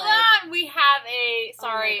being Hold like on, we have a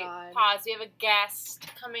sorry God. pause. We have a guest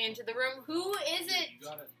coming into the room. Who is it? You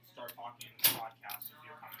gotta start talking in the podcast if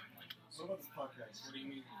you're coming like this. What about this podcast? What do you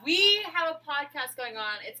mean? We have a podcast going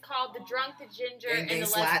on. It's called The Drunk, the Ginger, Gang, and gang, the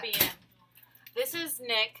slat. Lesbian. This is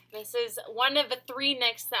Nick. This is one of the 3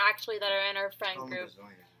 Nicks that are in our friend group.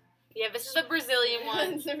 Yeah, this is the Brazilian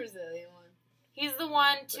one. the Brazilian one. He's the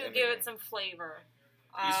one to The give immigrant. it some flavor.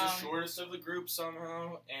 He's the shortest of the group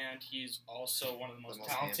somehow, and he's also one of the most most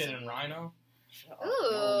talented handsome. in Rhino.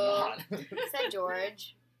 Ooh. Said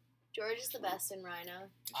George. George is the best in Rhino.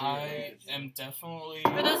 I am definitely.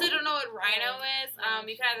 For those who don't know what Rhino is,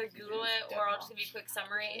 you can either Google it or I'll just give you a quick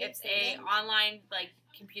summary. It's a online like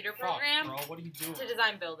computer Fuck, program bro, what are you doing? to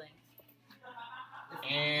design buildings.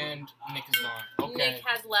 And Nick is gone. Okay. Nick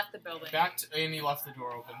has left the building. And he left the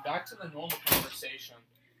door open. Back to the normal conversation.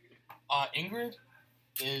 Ingrid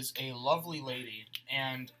is a lovely lady,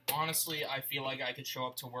 and honestly, I feel like I could show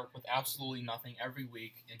up to work with absolutely nothing every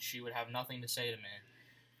week, and she would have nothing to say to me,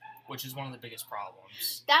 which is one of the biggest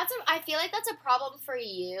problems. I feel like that's a problem for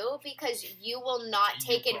you because you will not It's a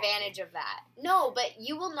take you problem. advantage of that. No, but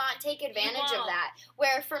you will not take advantage of won't. that.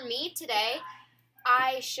 Where for me today,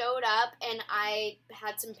 I showed up and I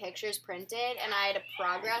had some pictures printed and I had a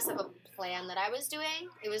progress of a plan that I was doing.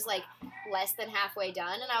 It was like less than halfway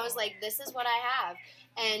done, and I was like, this is what I have.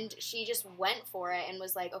 And she just went for it and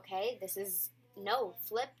was like, okay,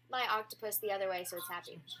 flip my octopus the other way so it's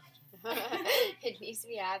happy. It needs to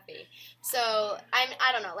be happy. So I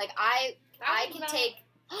don't know. Like I can take.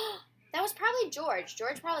 That was probably George.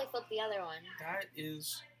 George probably flipped the other one. That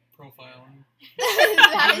is profiling.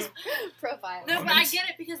 That is profile. No, but I get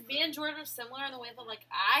it because me and Jordan are similar in the way that, like,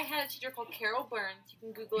 I had a teacher called Carol Burns. You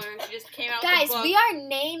can Google her. She just came out Guys, with a book. we are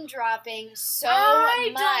name dropping so I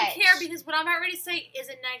much. don't care because what I'm about ready to say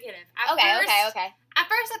isn't negative. At Okay. At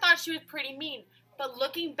first, I thought she was pretty mean, but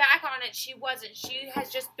looking back on it, she wasn't. She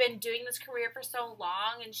has just been doing this career for so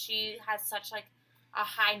long, and she has such, like, a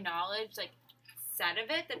high knowledge, like, set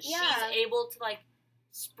of it that Yeah. she's able to, like,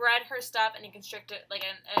 spread her stuff in a constructive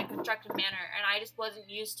manner. And I just wasn't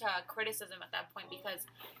used to criticism at that point because,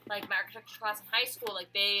 like, my architecture class in high school,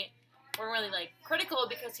 like, they weren't really, like, critical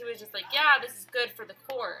because he was just like, yeah, this is good for the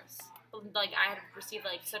course. But, like, I had received,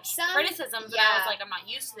 like, such criticisms that I was like, I'm not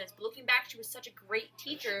used to this. But looking back, she was such a great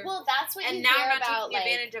teacher. Well, that's what and you now hear I'm not about, taking like,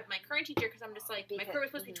 advantage of my current teacher because I'm just like, my Because- crit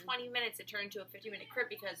was supposed to be 20 minutes. It turned into a 50-minute crit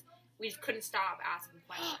because we just couldn't stop asking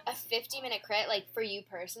questions. a 50-minute crit, like for you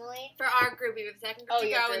personally. For our group, we have a second group Oh, to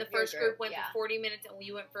your go, and group, the first your group went group, yeah. for 40 minutes, and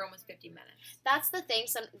we went for almost 50 minutes. That's the thing.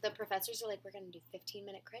 The professors are like, we're gonna do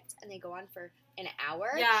 15-minute crits, and they go on for an hour.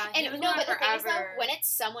 Yeah, he was And no, going but the thing is though, forever. when it's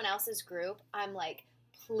someone else's group, I'm like,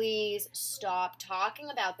 please stop talking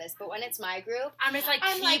about this. But when it's my group, I'm just like,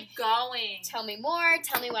 I'm keep like, going. tell me more.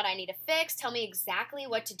 Tell me what I need to fix. Tell me exactly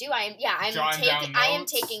what to do. I'm Jotting down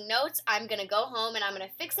notes. taking notes. I'm gonna go home and I'm gonna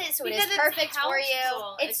fix it so it Because is it's perfect for you.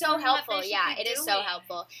 helpful. It's It's so something that helpful. they should Yeah, be it is so doing.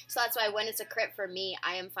 helpful. So that's why when it's a crit for me,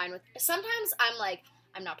 I am fine with. Sometimes I'm like,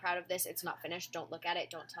 I'm not proud of this. It's not finished. Don't look at it.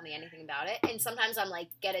 Don't tell me anything about it. And sometimes I'm like,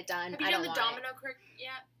 get it done. Have you I done don't the want domino trick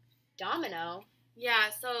yet? Domino? Yeah,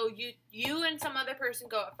 so you and some other person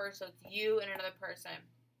go at first, so it's you and another person.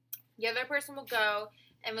 The other person will go,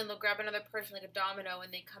 and then they'll grab another person like a domino,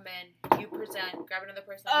 and they come in. You present, grab another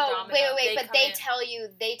person like a domino. Wait. But they tell you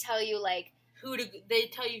like they tell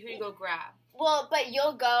you who to go grab. Well, but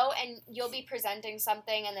you'll go and you'll be presenting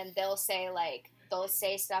something, and then they'll say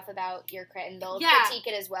stuff about your crit, and they'll critique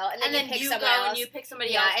it as well, and then you pick someone else. And you pick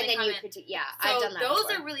somebody else, and then you critique. Yeah, so I've done that. Those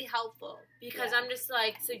before. are really helpful because I'm just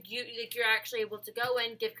like, so you're actually able to go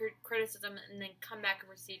in, give criticism, and then come back and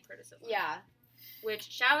receive criticism. Yeah.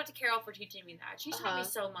 Which shout out to Carol for teaching me that. She taught me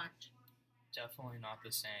so much. Definitely not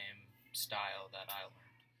the same style that I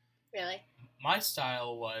learned. Really? My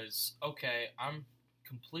style was, okay, I'm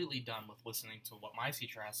completely done with listening to what my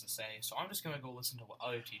teacher has to say, so I'm just gonna go listen to what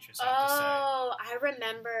other teachers have to say. Oh, I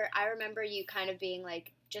remember you kind of being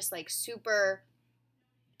like, just like super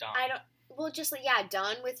Done.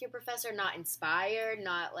 Done with your professor, not inspired,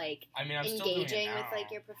 not like I mean, I'm engaging still doing it with now.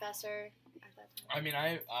 like your professor at that time. I mean,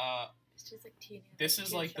 It's just like teenage.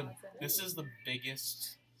 this is the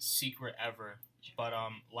biggest secret ever. But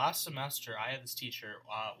last semester I had this teacher.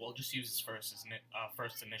 We'll just use his first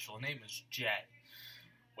initial. His name is Jay,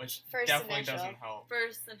 which First definitely initial. doesn't help.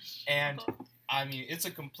 First And I mean, it's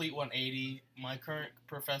a complete 180. My current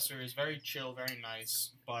professor is very chill, very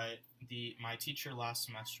nice, but my teacher last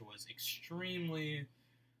semester was extremely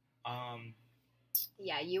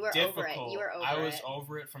Yeah, you were difficult. over it. You were over it. I was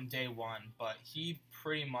over it from day one, but he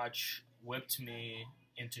pretty much whipped me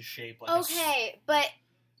into shape. But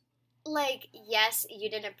like, yes, you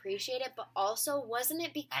didn't appreciate it, but also, wasn't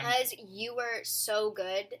it because you were so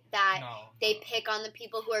good that they pick on the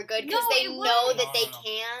people who are good because they know that they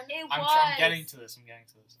can? I'm getting to this.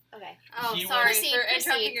 Okay. Oh, He sorry was- for Proceed.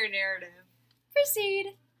 interrupting your narrative.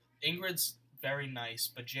 Proceed. Ingrid's very nice,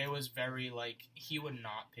 but Jay was very, like, he would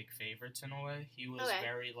not pick favorites in a way. He was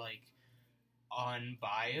very, like,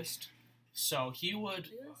 unbiased. So he would,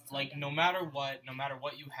 like, no matter what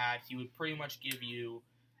you had, he would pretty much give you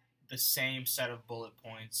the same set of bullet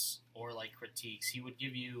points or, like, critiques. He would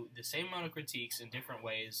give you the same amount of critiques in different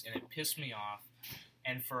ways, and it pissed me off.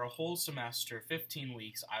 And for a whole semester, 15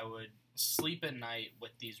 weeks, I would sleep at night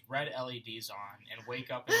with these red LEDs on and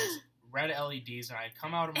wake up in these red LEDs, and I'd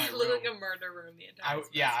come out of my room. Look like a murder room the entire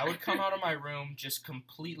I would come out of my room just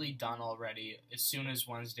completely done already. As soon as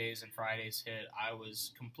Wednesdays and Fridays hit, I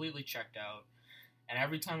was completely checked out. And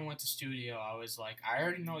every time I went to studio, I was like, I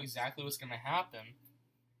already know exactly what's going to happen.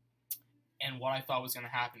 And what I thought was going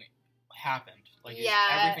to happen, happened. Like,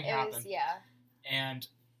 everything happened. And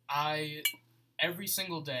every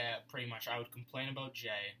single day, pretty much, I would complain about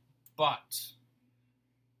Jay. But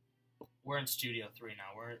we're in Studio 3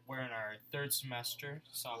 now. We're in our third semester,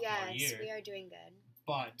 sophomore year. Yes, we are doing good.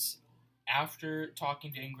 But after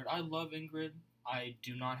talking to Ingrid, I love Ingrid. I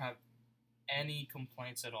do not have any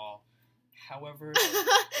complaints at all. However,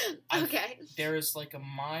 there is like a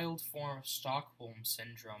mild form of Stockholm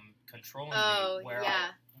syndrome controlling me,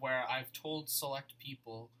 where I've told select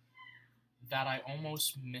people that I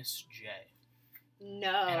almost miss Jay.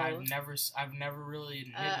 No. And I've never really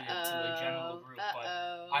admitted it to the general group, but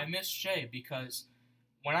I miss Jay because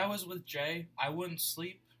when I was with Jay, I wouldn't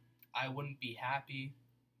sleep, I wouldn't be happy,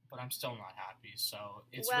 but I'm still not happy, so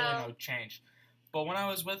it's really no change. But when I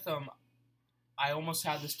was with him, I almost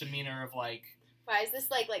had this demeanor of like... Why is this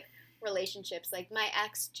like relationships? Like my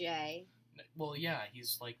ex, Jay. Well, yeah,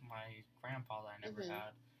 he's like my grandpa that I never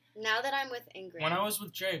had. Now that I'm with Ingrid. When I was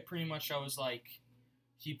with Jay, pretty much I was like...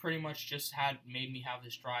 He pretty much just made me have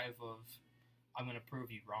this drive of, I'm going to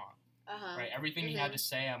prove you wrong. Right? Everything he had to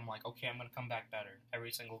say, I'm like, okay, I'm going to come back better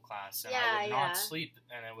every single class. And I would not sleep.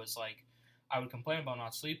 And it was like, I would complain about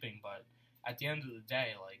not sleeping, but at the end of the day,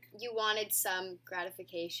 like... You wanted some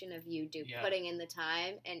gratification of you putting in the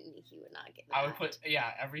time, and he would not give that. I would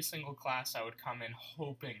every single class I would come in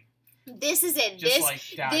hoping. This is it.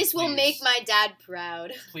 Dad, this will make my dad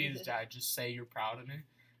proud. Please, Dad, just say you're proud of me.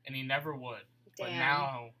 And he never would. Damn. But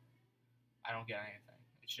now, I don't get anything.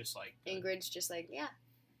 It's just like... Ingrid's just like, yeah.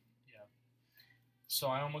 Yeah. So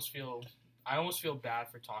I almost feel bad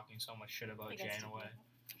for talking so much shit about Jay in a way.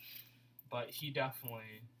 But he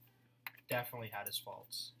definitely had his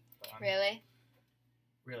faults. Really?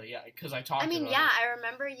 Really, yeah. Because I talked. I mean, about yeah. I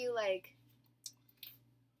remember you like.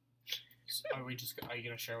 Are you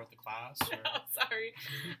gonna share with the class? Or? No, sorry.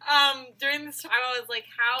 During this time, I was like,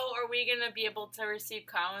 "How are we gonna be able to receive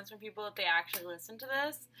comments from people if they actually listen to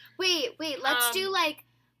this?" Wait. Let's do like.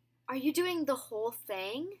 Are you doing the whole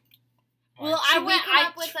thing? Well, Should we come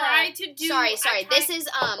up with tried to do. Sorry. I tried- This is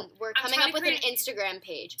we're I'm coming trying up to with an create- Instagram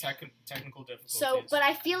page. Technical difficulties. So, but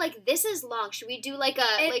I feel like this is long. Should we do like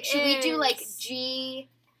a It should we do like is. G?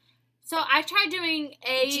 So I tried doing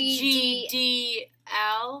AGDL.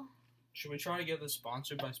 Should we try to get this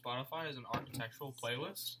sponsored by Spotify as an architectural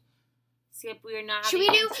playlist? Skip, we are not Should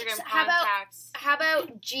having we do- Instagram so how about- contacts. How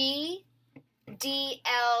about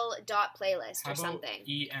GDL.playlist How or about something?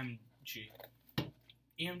 EMG?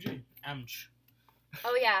 EMG.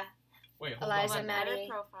 Oh yeah. Wait, hold Eliza on. Maddie. Edit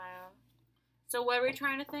profile. So what are we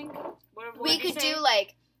trying to think? What We did you could say? do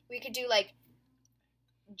like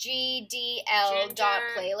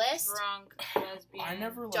GDL.playlist. Drunk lesbian. I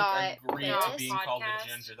never Dot agreed to playlist. being called a Podcast.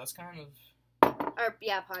 ginger. That's kind of. Or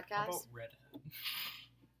yeah, How podcast. about redhead?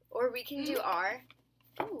 Or we can do R.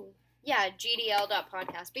 Ooh. Yeah,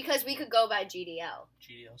 GDL.podcast. Because we could go by GDL.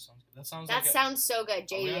 GDL sounds good. That sounds That like sounds so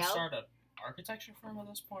good, Are we gonna JDL. start an architecture firm at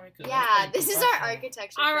this point? 'Cause Yeah, that's this pretty is our professional.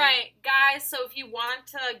 architecture. All thing. right, guys. So if you want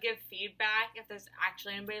to give feedback, if there's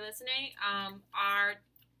actually anybody listening, our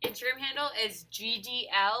Instagram handle is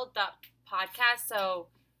gdl.podcast. So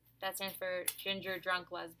that stands for Ginger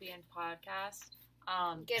Drunk Lesbian Podcast.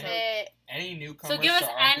 Give So- it. Any newcomers So give us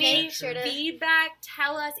to any Make sure to- feedback.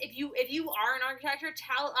 Tell us if you are in architecture.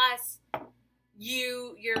 Tell us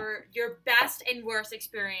your best and worst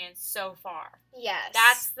experience so far. Yes.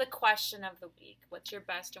 That's the question of the week. What's your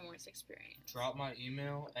best and worst experience? Drop my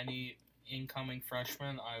email. Any incoming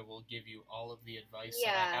freshmen, I will give you all of the advice that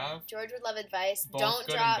I Yeah. have. George would love advice. Both Don't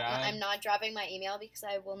good and drop. bad. I'm not dropping my email because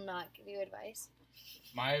I will not give you advice.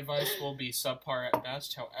 My advice will be subpar at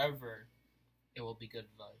best. However, it will be good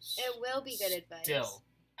advice. It will be good advice. Still,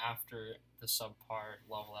 after the subpar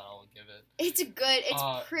level that I will give it. It's good. It's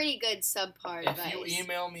Uh, pretty good subpar If advice. you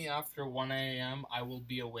email me after 1 a.m., I will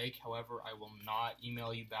be awake. However, I will not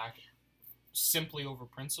email you back simply over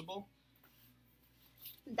principle.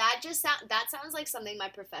 That sounds like something my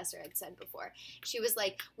professor had said before. She was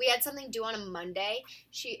like, we had something due on a Monday.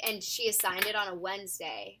 She assigned it on a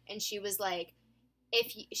Wednesday, and she was like,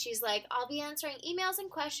 she's like, I'll be answering emails and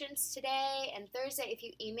questions today and Thursday. If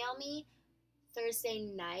you email me Thursday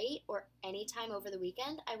night or anytime over the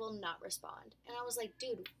weekend, I will not respond. And I was like,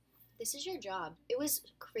 dude, this is your job. It was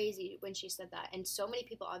crazy when she said that. And so many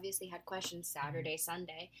people obviously had questions Saturday,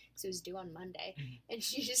 Sunday, because it was due on Monday. Mhm. And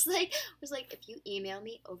she just like was like, if you email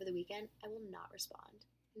me over the weekend, I will not respond.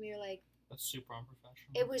 And we were like, That's super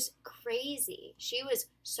unprofessional. it was crazy. She was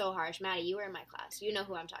so harsh. Maddie, you were in my class. You know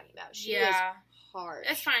who I'm talking about. She was harsh.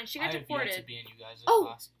 It's fine. She I got have yet to deported. be in you guys' Oh.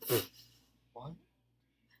 class. What?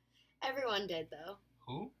 Everyone did though.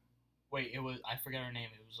 Who? Wait, it was. I forget her name.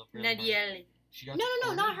 It was a real person. Nadieli. She got No,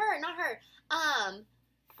 deported? not her.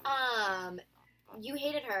 You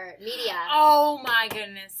hated her. Media. Oh my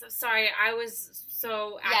goodness. So sorry. I was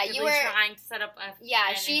so Yeah, actively you were- trying to set up a Yeah,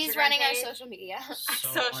 an she's Instagram running our page. social media. So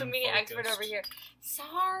social media expert unfocused. over here.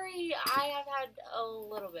 Sorry, I have had a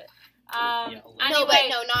little bit. Yeah, a little. No, but Anyway,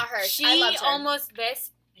 no, not her. she I loved her. almost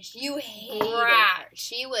this. You hated Brat. her.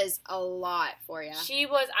 She was a lot for you. She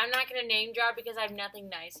was. I'm not gonna name drop because I have nothing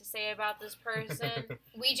nice to say about this person.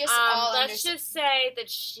 We just all Let's understood. just say that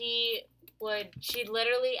she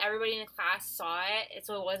literally, everybody in the class saw it,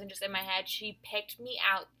 so it wasn't just in my head. She picked me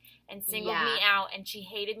out and singled Yeah. me out, and she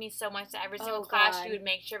hated me so much that every single Oh, class God. she would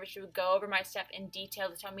make sure that she would go over my stuff in detail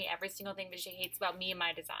to tell me every single thing that she hates about me and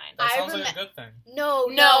my design. That I sounds like remem- a good thing. No,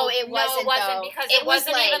 it wasn't. No, it wasn't though. because it it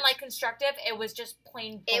wasn't was even like constructive. It was just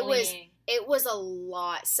plain It was- bullying. It was a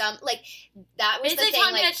lot. That was Basically the thing.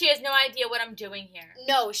 telling me Like, that she has no idea what I'm doing here.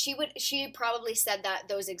 no, she probably said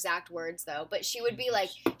those exact words though. But she would be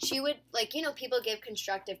like, people give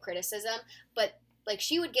constructive criticism, but like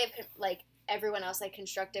she would give like everyone else like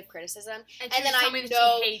constructive criticism. And, And then I I me that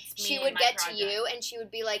know she hates me She and would my get project. to you and she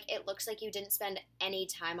would be like, it looks like you didn't spend any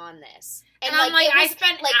time on this. And I'm like, it I was,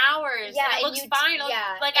 spent like, hours. yeah, and it and looks you- fine.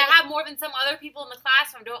 yeah, Like and I have more than some other people in the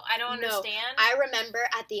class. I don't No, understand. I remember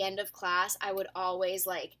at the end of class, I would always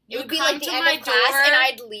like, it You would be come like the to end my of class door. and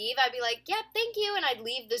I'd leave. I'd be like, yep, thank you. And I'd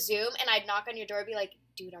leave the Zoom and I'd knock on your door and be like,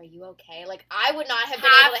 dude, are you okay? Like, I would not have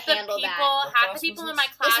been able to handle that. What Half class the people was in my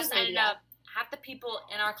this? This class is ended media. up. Half the people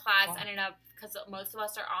in our class Oh. ended up because most of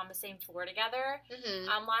us are on the same floor together.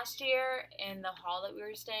 Mhm. Last year in the hall that we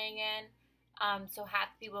were staying in. So half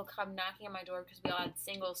the people come knocking on my door because we all had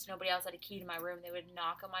singles. So nobody else had a key to my room. They would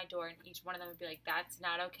knock on my door, and each one of them would be like, "That's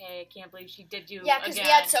not okay. I can't believe she did you." Yeah, because we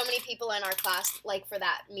had so many people in our class, like, for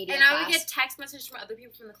that media And class. I would get text messages from other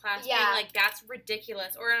people from the class Yeah. being like, "That's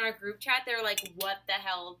ridiculous." Or in our group chat, they were like, "What the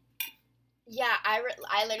hell?" Yeah,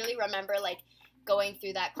 I literally remember, like, going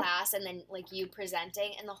through that class and then, like, you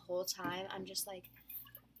presenting, and the whole time I'm just like,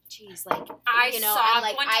 geez, like I you know, saw I'm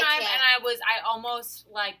like, one I time, can't. and I almost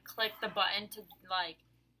like clicked the button to like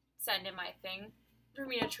send in my thing for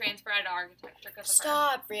me to transfer out of architecture because of her.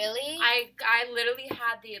 Stop, really? I literally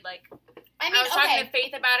had the like. I I mean, was talking okay, to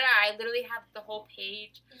Faith about it. I literally had the whole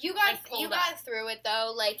page. you like, got pulled up. through it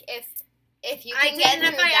though. Like if you I can did, get and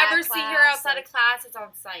through if I that ever class, see her outside like, of class, it's on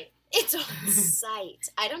site. it's on site.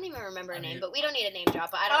 I don't even remember her I name, mean- but we don't need a name drop.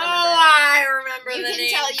 I don't I remember remember. the name.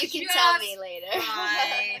 You can tell me later.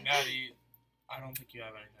 Fine. Maddie, I don't think you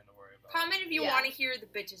have anything to worry about. Comment if you Yeah. want to hear the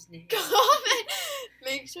bitch's name. Comment.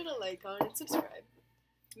 Make sure to like, comment, and subscribe.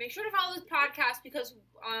 Make sure to follow this podcast because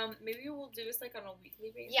maybe we'll do this like on a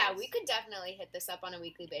weekly basis. Yeah, we could definitely hit this up on a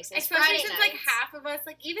weekly basis. Especially Friday since nights. like half of us,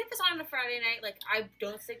 like even if it's on a Friday night, like I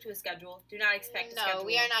don't stick to a schedule. Do not expect a schedule. No,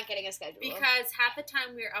 we are not getting a schedule. Because half the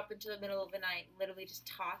time we're up until the middle of the night, literally just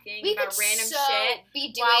talking we about could random so shit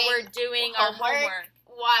be doing while we're doing our homework.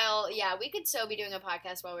 we could so be doing a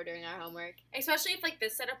podcast while we're doing our homework. Especially if like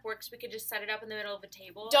this setup works, we could just set it up in the middle of a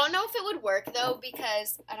table. Don't know if it would work though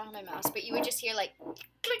because I don't have my mouse, but you would just hear like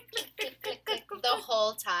click click click click click the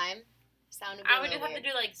whole time. Sound would be I would a just little have to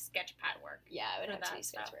weird. do like sketchpad work. Yeah, I would for have to that do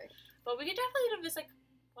sketch stuff. work But we could definitely do this like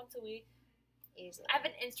once a week. easily. I have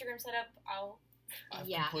an Instagram set up. I've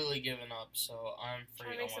Yeah. completely given up, so I'm free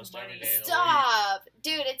Trying to make almost some every money. day of the week. Stop,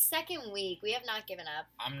 dude! It's second week. We have not given up.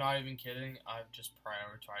 I'm not even kidding. I've just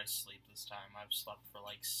prioritized sleep this time. I've slept for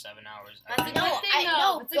like 7 hours. That's a every good No, night. thing, I- though.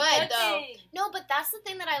 no, It's a good, good though. thing. No, but that's the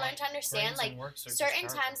thing that I My learned to understand. brains Like and works are just certain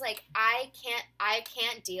terrible. times, like I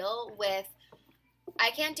can't deal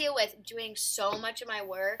with doing so much of my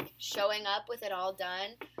work, showing up with it all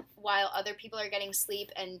done, while other people are getting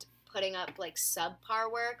sleep and putting up like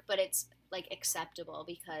subpar work, but it's like acceptable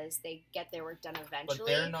because they get their work done eventually. But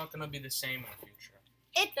they're not gonna be the same in the future.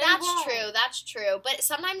 They That's won't. true. That's true. But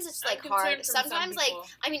sometimes it's like I'm hard. concerned for some Sometimes like people.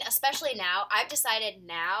 I mean, especially now, I've decided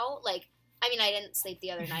now, like I mean, I didn't sleep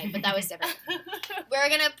the other night, but that was different. We're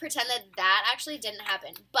gonna pretend that actually didn't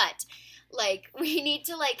happen. But like we need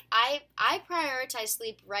to like I prioritize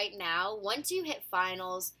sleep right now. Once you hit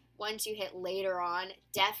finals, once you hit later on,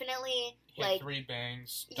 definitely Hit like 3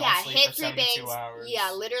 bangs. Don't yeah, sleep hit for 3 72 bangs. hours.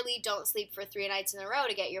 Yeah, literally don't sleep for 3 nights in a row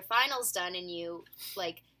to get your finals done and you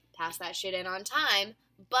like pass that shit in on time.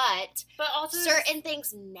 But But also certain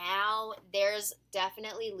things now, there's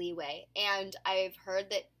definitely leeway. And I've heard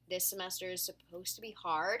that this semester is supposed to be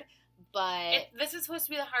hard, but this is supposed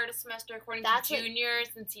to be the hardest semester according That's to what- juniors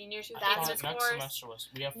and seniors who I take that's thought this next course. semester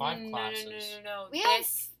we have 5 classes. No. We have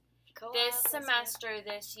This co-op semester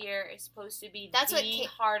this year is supposed to be That's what the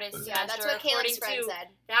Ka- hardest semester. Yeah, that's what according Caleb's friend to said.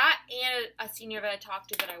 that and a senior that I talked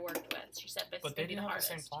to that I worked with. She said this But is they gonna be didn't the have the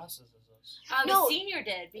hardest. same classes as us. No, the senior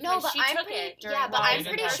did because no, but she I'm took pretty- it during yeah, but the I'm They didn't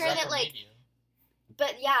pretty have sure that, separate like, media.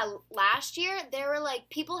 But yeah, last year there were like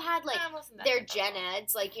people had like That wasn't that their bad. gen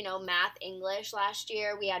eds, like, you know, math, English last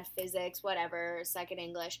year. We had physics, whatever, second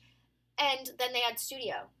English. And then they had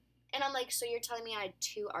studio. And I'm like, so you're telling me I had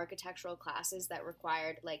 2 architectural classes that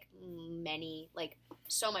required like many, like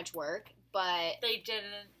so much work, but They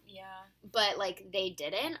didn't, yeah. like they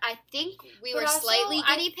didn't. I think we But were also, slightly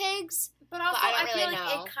I- guinea pigs. But also, I don't I feel really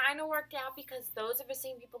like know. it kind of worked out because those are the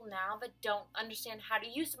same people now that don't understand how to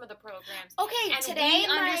use some of the programs. Okay, And today we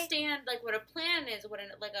my understand like what a plan is, what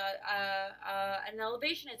an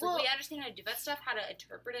elevation is. Well- Like, we understand how to do that stuff, how to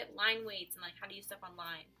interpret it, line weights, and like how to use stuff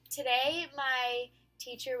online. today my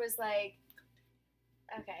teacher was like,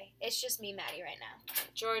 okay, it's just me, Maddie, right now.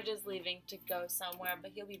 George is leaving to go somewhere,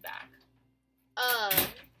 but he'll be back.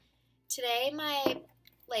 Today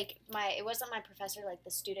it wasn't my professor, like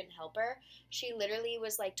the student helper. She literally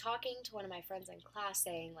was like talking to one of my friends in class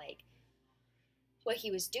saying like what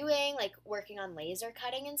he was doing, like working on laser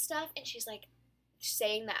cutting and stuff, and she's like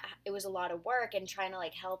saying that it was a lot of work and trying to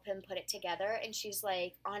like help him put it together, and she's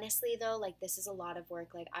like, honestly though, like this is a lot of work,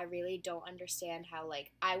 like I really don't understand how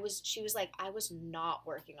like she was like I was not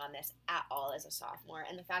working on this at all as a sophomore,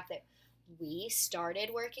 and the fact that we started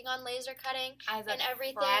working on laser cutting As and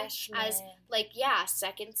everything as like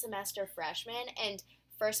second semester freshman and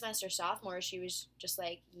first semester sophomore, she was just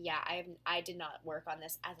like, yeah, I did not work on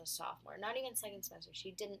this as a sophomore, not even second semester,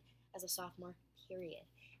 she didn't as a sophomore, period.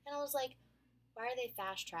 And I was like, why are they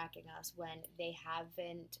fast tracking us when they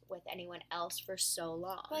haven't with anyone else for so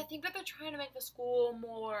long? But I think that they're trying to make the school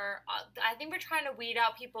more. I think we're trying to weed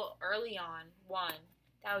out people early on.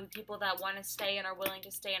 That would be people that want to stay and are willing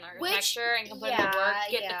to stay in architecture and can put in the work,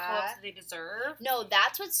 get the co-ops that they deserve. No,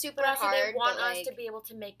 that's what's super But also hard. they want but, us like, to be able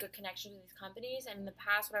to make good connections with these companies. And in the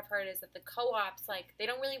past, what I've heard is that the co-ops, like, they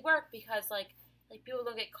don't really work because, like people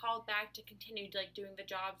don't get called back to continue, like, doing the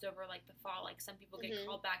jobs over, like, the fall. Like, some people get Mhm.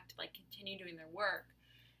 called back to, like, continue doing their work.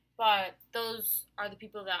 But those are the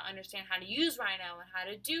people that understand how to use Rhino and how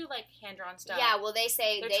to do like hand-drawn stuff. Yeah, well, they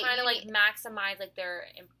say they're trying to like maximize like their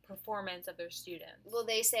performance of their students. Well,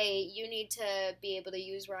 they say you need to be able to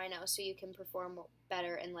use Rhino so you can perform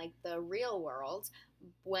better in like the real world,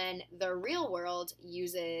 when the real world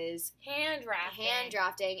uses hand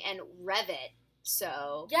drafting and Revit.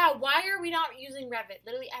 So yeah, why are we not using Revit?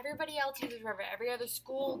 Literally everybody else uses Revit. Every other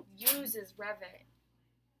school uses Revit.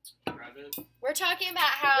 We're talking about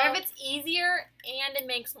how Revit's easier and it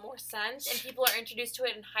makes more sense, and people are introduced to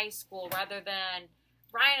it in high school rather than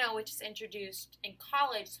Rhino, which is introduced in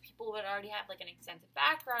college, so people would already have like an extensive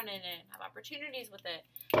background in it and have opportunities with it.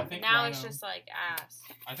 I think now Rhino, it's just like ass.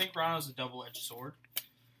 I think Rhino's a double-edged sword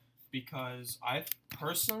because I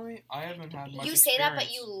haven't had much. You say that,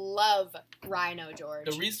 but you love Rhino, George.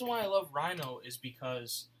 The reason why I love Rhino is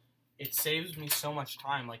because it saves me so much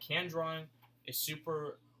time. Like hand drawing is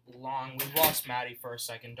super long. We lost Maddie for a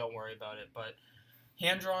second. Don't worry about it. But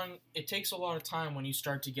hand drawing, it takes a lot of time when you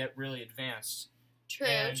start to get really advanced.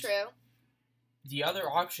 True. The other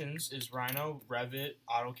options is Rhino, Revit,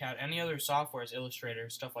 AutoCAD, any other softwares, Illustrator,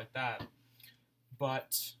 stuff like that.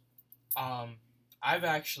 But I've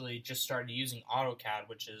actually just started using AutoCAD,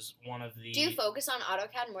 which is one of the... Do you focus on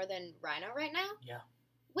AutoCAD more than Rhino right now? Yeah.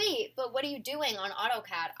 Wait, but what are you doing on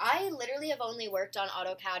AutoCAD? I literally have only worked on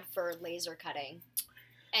AutoCAD for laser cutting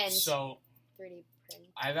and 3D printing.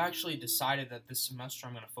 I've actually decided that this semester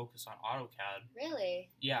I'm going to focus on AutoCAD. Really?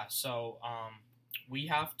 Yeah, so we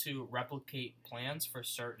have to replicate plans for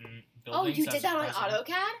certain buildings. Oh, you did that on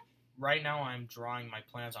AutoCAD? Right now I'm drawing my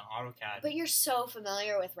plans on AutoCAD. But you're so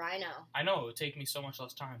familiar with Rhino. I know, it would take me so much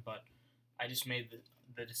less time, but I just made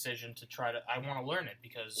the decision to try to... I want to learn it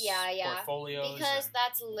because portfolios... Because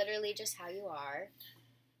that's literally just how you are.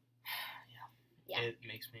 Yeah. It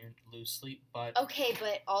makes me lose sleep, but... Okay,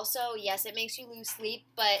 but also, yes, it makes you lose sleep,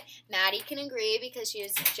 but Maddie can agree because she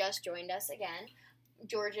has just joined us again.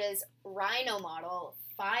 George's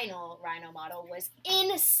final Rhino model was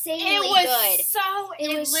insanely good.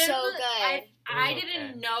 It was so good. I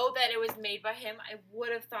didn't know that it was made by him. I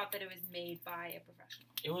would have thought that it was made by a professional.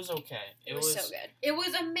 It was okay. It was so good. It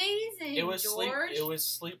was amazing, George. It was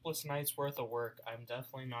sleepless nights worth of work. I'm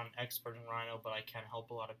definitely not an expert in Rhino, but I can help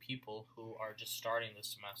a lot of people who are just starting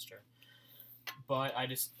this semester. But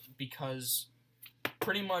because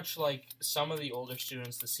pretty much like some of the older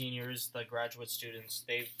students, the seniors, the graduate students,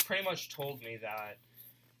 they've pretty much told me that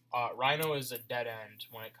Rhino is a dead end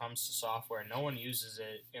when it comes to software. No one uses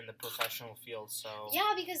it in the professional field, so...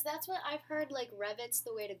 Yeah, because that's what I've heard, like, Revit's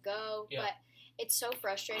the way to go, but it's so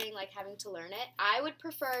frustrating, like, having to learn it. I would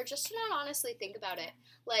prefer just to not honestly think about it.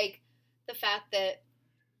 Like, the fact that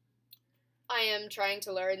I am trying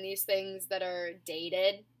to learn these things that are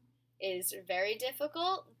dated is very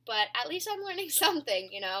difficult, but at least I'm learning something,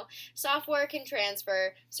 you know? Software can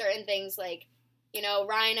transfer certain things, like, you know,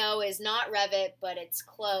 Rhino is not Revit, but it's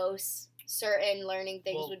close. Certain learning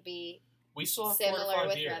things would be we still have similar 4 to 5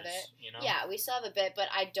 with years, Revit. You know? Yeah, we still have a bit, but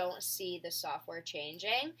I don't see the software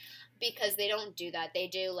changing because they don't do that. They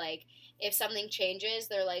do, like, if something changes,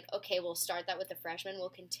 they're like, okay, we'll start that with the freshmen. We'll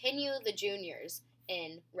continue the juniors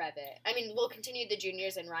in Revit. I mean, we'll continue the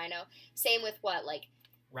juniors in Rhino. Same with what, like,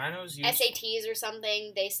 Rhino's used... SATs or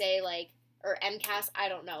something. They say, like, or MCAS, I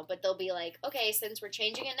don't know, but they'll be like, okay, since we're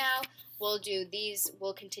changing it now, we'll do these,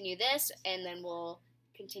 we'll continue this, and then we'll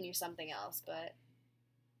continue something else, but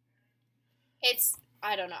it's,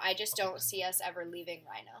 I don't know, I just don't see us ever leaving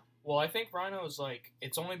Rhino. Well, I think Rhino is like,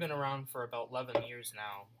 it's only been around for about 11 years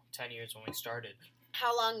now, 10 years when we started.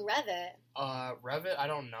 How long Revit? Revit, I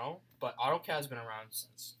don't know, but AutoCAD's been around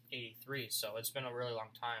since 83, so it's been a really long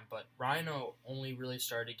time, but Rhino only really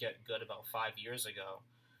started to get good about 5 years ago.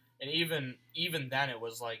 And even then, it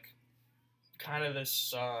was like kind of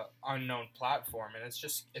this unknown platform, and it's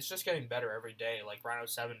just getting better every day. Like Rhino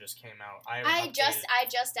 7 just came out. I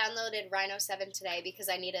just downloaded Rhino 7 today because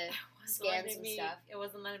I need to scan some stuff. It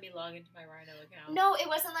wasn't letting me log into my Rhino account. No, it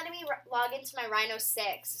wasn't letting me log into my Rhino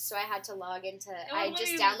 6, so I had to log into. I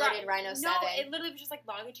just downloaded Rhino 7. No, it literally was just like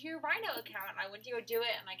log into your Rhino account. And I went to go do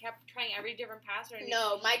it, and I kept trying every different password.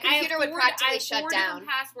 No, my computer would practically shut down.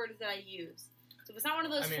 I have 4 different passwords that I use. So if it's not one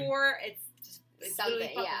of those 4, it's something, really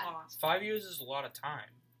fucking lost. 5 years is a lot of time,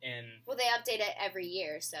 and well, they update it every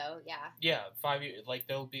year, so yeah. Yeah, 5 years. Like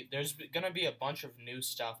there's gonna be a bunch of new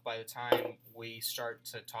stuff by the time we start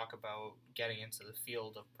to talk about getting into the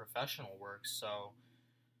field of professional work. So,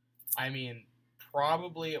 I mean,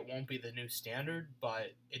 probably it won't be the new standard,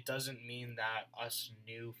 but it doesn't mean that us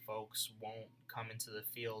new folks won't come into the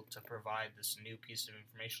field to provide this new piece of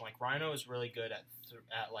information. Like Rhino is really good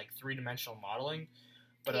at like 3-dimensional modeling,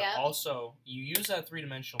 But Yeah. also, you use that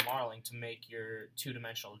 3-dimensional modeling to make your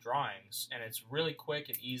 2-dimensional drawings, and it's really quick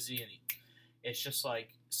and easy, and it's just like,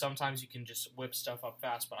 sometimes you can just whip stuff up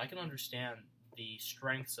fast, but I can understand the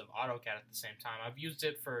strengths of AutoCAD at the same time. I've used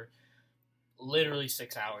it for literally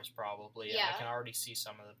 6 hours probably, and I Yeah. can already see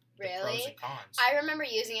some of the pros Really? and cons. I remember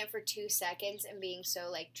using it for 2 seconds and being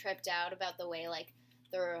so like tripped out about the way like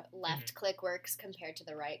the left click works compared to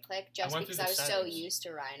the right click, just went because through I the was so settings. used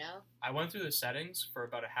to Rhino. I went through the settings for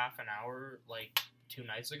about a half an hour, like 2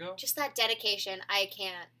 nights ago. Just that dedication, I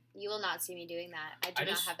can't. You will not see me doing that. I do not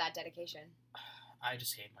just- have that dedication. I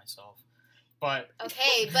just hate myself. But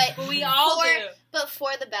Okay, but But we all for, do. But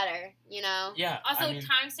for the better, you know. yeah, Also, I mean,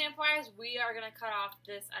 timestamp wise, we are gonna cut off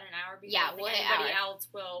this at an hour because Yeah, I think we'll hit anybody hour. else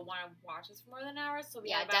will want to watch this for more than an hour. So we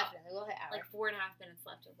Yeah, have about definitely. We'll hit hour. like 4.5 minutes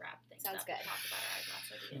left to wrap things Sounds up. good. And talk about our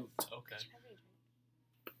eyeglass ideas. shoot, okay.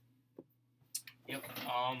 Yep.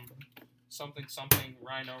 Something.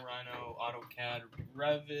 Rhino, AutoCAD,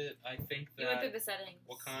 Revit. I think You went through that. the settings.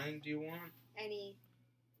 What kind do you want? Any,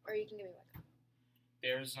 or you can give me one.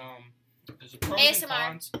 There's a pros ASMR. and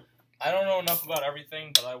cons. I don't know enough about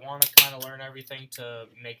everything, but I want to kind of learn everything to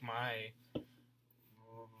make my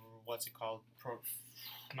what's it called?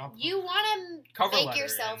 You want to Cover make letter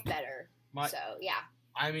yourself and better. my. So yeah.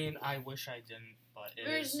 I mean, I wish I didn't, but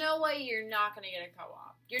There's no way you're not gonna get a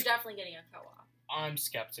co-op. You're definitely getting a co-op. I'm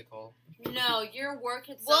skeptical. No, your work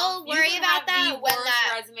itself. We'll you worry can about have that the when worst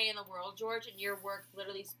that- resume in the world, George, and your work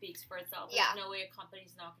literally speaks for itself. There's Yeah. no way a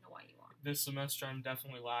company's not gonna want you on. This semester, I'm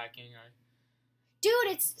definitely lacking. Dude,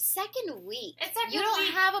 it's second week. It's second you don't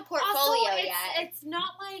week. have a portfolio Also, yet. it's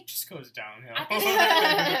not like Just goes downhill. at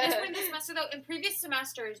this point in the semester, though, in previous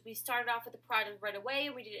semesters, we started off with a project right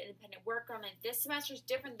away. We did independent work on it. This semester is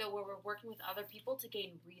different, though, where we're working with other people to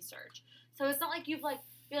gain research. So it's not like you're like,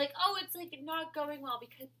 oh, it's like not going well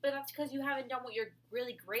but that's because you haven't done what you're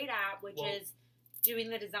really great at, which Well- is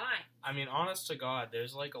doing the design. I mean, honest to God,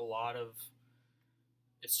 there's like a lot of.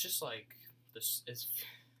 It's just like this.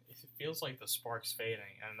 It feels like the spark's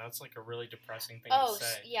fading, and that's like a really depressing thing oh, to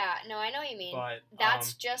say. yeah. No, I know what you mean. But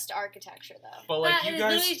That's just architecture, though. but like But you it's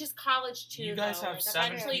guys, literally just college too. you guys though. have like,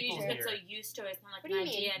 7 eventually you people just get here. so used to it. It's not like What do an you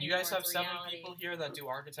idea mean? you anymore. guys have it's a 7 reality. people here that do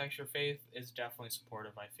architecture. Faith is definitely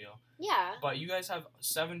supportive. I feel. Yeah. But you guys have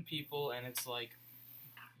 7 people, and it's like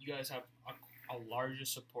you guys have a larger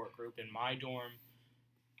support group. In my dorm,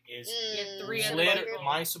 is Yeah, 3 support other liter- group. people.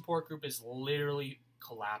 my support group is literally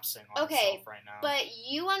collapsing on Okay, itself right now. But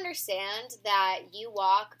you understand that you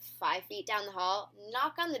walk 5 feet down the hall,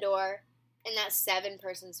 knock on the door, and that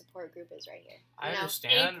 7-person support group is right here. I You know?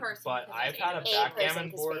 understand, 8-person but because I've it's had a 8-person backgammon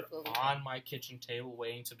because board Faith will be on my kitchen table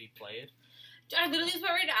waiting to be played. I literally was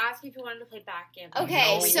ready to ask you if you wanted to play backgammon.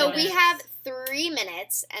 Okay, No so we minutes. have 3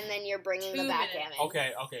 minutes, and then you're bringing 2 the minutes. backgammon.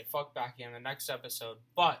 Okay, fuck backgammon. Next episode.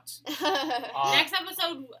 But Next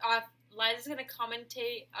episode, Liza's gonna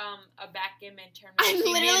commentate a backgammon tournament. I'm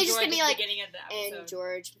between me literally and just George gonna be at the like, beginning of the episode.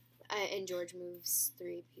 and George moves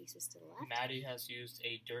 3 pieces to the left. Maddie has used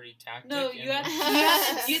a dirty tactic. No, in you have,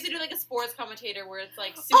 which- you have to do like a sports commentator where it's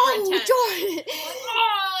like super Oh, intense. Jordan!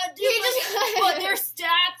 Oh, dude, You just- but their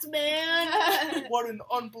stats, man. What an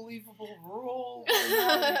unbelievable role.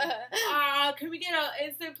 Can we get an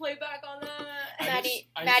instant playback on that? I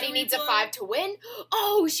Maddie just- needs a 5 to win.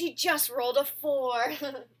 Oh, she just rolled a 4.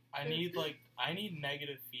 I need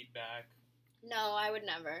negative feedback. No, I would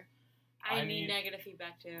never. I I need need- negative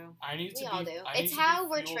feedback too. I need We to all be. do. I It's need to how be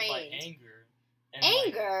we're fueled by trained. anger. And, like,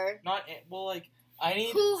 Anger? not well, like I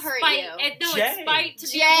need. Who hurt Spite. you? It's Jay. spite to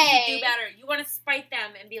be able to Jay. do better. You want to spite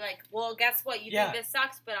them and be like, well, guess what? You Yeah. think this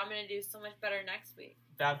sucks, but I'm going to do so much better next week.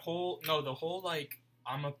 The whole like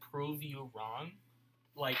I'm gonna prove you wrong,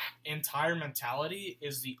 like entire mentality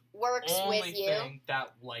is the Works only with you. thing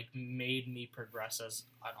that like made me progress as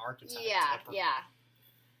an architect. Yeah, yeah.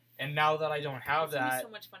 And now that I don't have It's going to that, be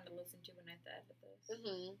so much fun to listen to when I edit this.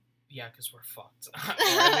 Mm-hmm. yeah, because we're fucked. Or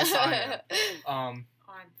at least I am.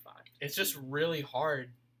 I'm fucked. It's just really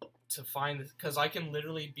hard to find because I can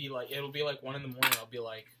literally be like, it'll be like 1 in the morning. I'll be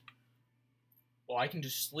like, well, I can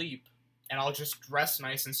just sleep. And I'll just dress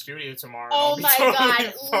nice in studio tomorrow. and Oh I'll be my totally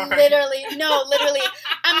god! fine. Literally, no,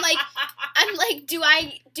 I'm like, do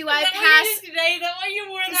I Is that what pass? you did today? Is that why you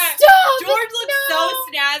wore that? Stop! George looked no. so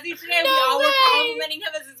snazzy today. No we all were way. complimenting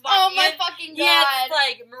him as his Oh walking my in. fucking He had god! this,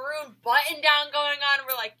 like, maroon button down going on, and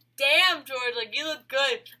we're like, damn, George, like, you look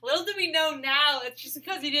good. Little do we know now, it's just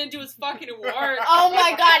because he didn't do his fucking work. Oh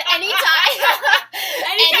my god! Anytime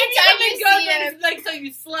Anytime you you see come and go, him- then it's like, so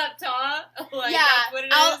you slept, huh? Like, Yeah, that's what it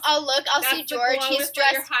is. I'll look. I'll That's see the George. glow He's with, like, your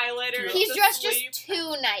dressed. highlighter. Dude. He's to dressed sleep. just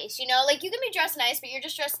too nice, you know? Like, you can be dressed nice, but you're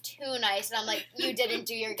just dressed too nice. And I'm like, you didn't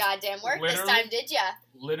do your goddamn work this Literally? time, did ya?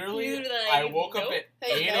 Literally, You'd be like, I woke up nope. at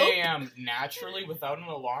Hey, 8 nope. a.m. naturally without an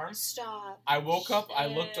alarm. Stop. I woke up, I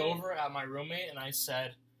looked Shit. over at my roommate, and I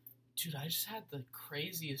said, dude, I just had the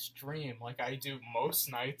craziest dream, like I do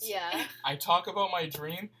most nights. Yeah. I talk about my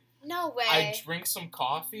dream, No way. I drink some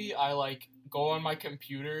coffee, I, like, go on my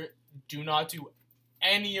computer, do not do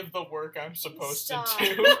any of the work I'm supposed Stop.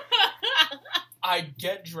 to do. I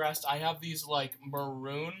get dressed, I have these, like,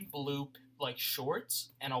 maroon blue, like, shorts,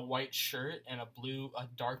 and a white shirt, and a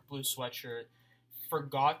dark blue sweatshirt.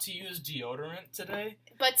 Forgot to use deodorant today.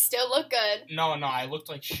 But still look good. No, I looked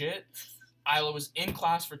like shit. I was in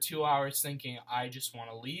class for 2 hours thinking I just want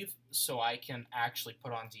to leave so I can actually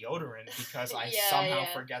put on deodorant because I Yeah, somehow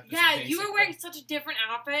yeah. forget this Yeah, basic you were wearing thing. such a different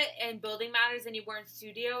outfit in Building Matters than you were in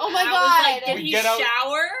studio. Oh and my I was like, God. did We he get out-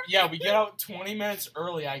 shower? Yeah, we get out 20 minutes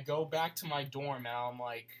early. I go back to my dorm and I'm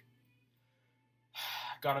like,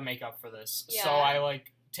 gotta make up for this. Yeah. So I,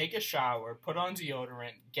 like, take a shower, put on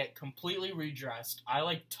deodorant, get completely redressed. I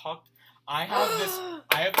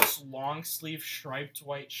have this long sleeve striped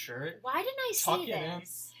white shirt. Why didn't I Tuck see it in.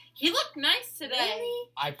 this? He looked nice today. Really?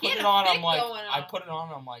 I He put had it a on. fit I'm like, going I on. put it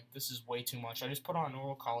on. I'm like, this is way too much. I just put on a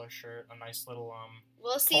normal collar shirt, a nice little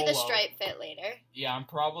We'll see the Polo. stripe fit later. Yeah, I'm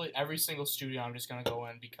probably every single studio. I'm just gonna go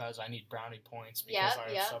in because I need brownie points because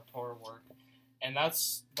I have subpar work, and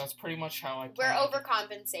that's pretty much how I. We're plan it.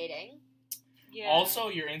 overcompensating. Yeah. Also,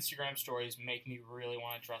 your Instagram stories make me really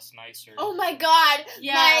want to dress nicer. Oh my god!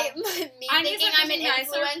 Yeah. Me I need thinking to I'm an dress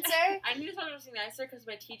nicer. influencer. I need to start dressing nicer because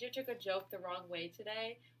my teacher took a joke the wrong way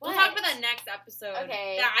today. What? We'll talk about that next episode.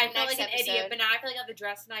 Okay, That I felt next like an episode. idiot, but now I feel like I have to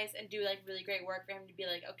dress nice and do like really great work for him to be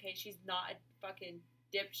like, okay, she's not a fucking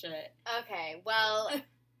dipshit. Okay, well,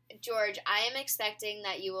 George, I am expecting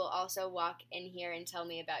that you will also walk in here and tell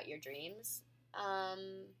me about your dreams.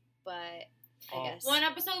 But I Oh. guess. One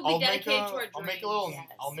episode will be dedicated to our dreams. I'll make a little. Yes.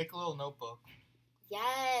 I'll make a little notebook.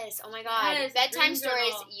 Yes. Oh my god. Yes, Bedtime dream stories.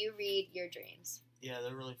 journal. You read your dreams. Yeah,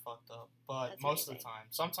 they're really fucked up, but That's most of the amazing. time,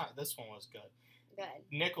 sometimes this one was good. Good.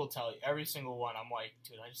 Nick will tell you every single one. I'm like,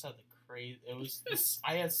 dude, I just had the crazy. It was. This,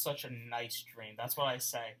 I had such a nice dream. That's what I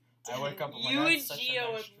say. I wake up. I'm like, You I had and such a Gio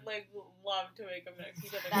nice would dream. like love to wake up next to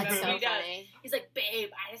each other. That's That's so what he does. funny. He's like, babe,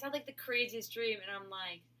 I just had like the craziest dream, and I'm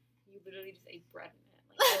like, you literally just ate bread in it.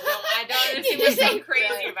 Like, I don't understand You what's just so ate crazy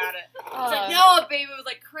bread. about it. Oh. It's like, no, babe, it was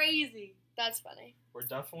like crazy. That's funny. We're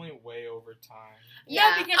definitely way over time.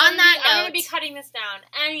 Yeah. No, because On that I'm note, gonna be cutting this down.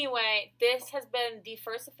 Anyway, this has been the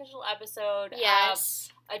first official episode yes.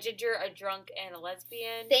 of A Ginger, a Drunk, and a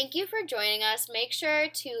Lesbian. Thank you for joining us. Make sure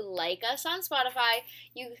to like us on Spotify.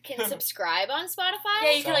 You can subscribe on Spotify.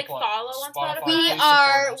 Yeah, you can like Soundcloud, follow on Spotify. Spotify. We Please support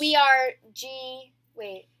are us. we are G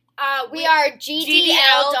wait. We are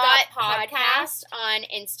GDL.podcast GDL.podcast on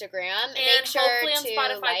Instagram. and Make sure hopefully on to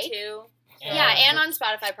Spotify like. too. Yeah, and on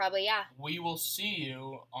Spotify probably, yeah. We will see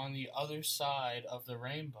you on the other side of the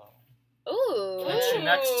rainbow. Ooh. Catch you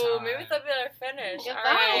next Ooh, time. Maybe that'll be our finish. Goodbye.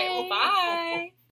 All right, well, bye.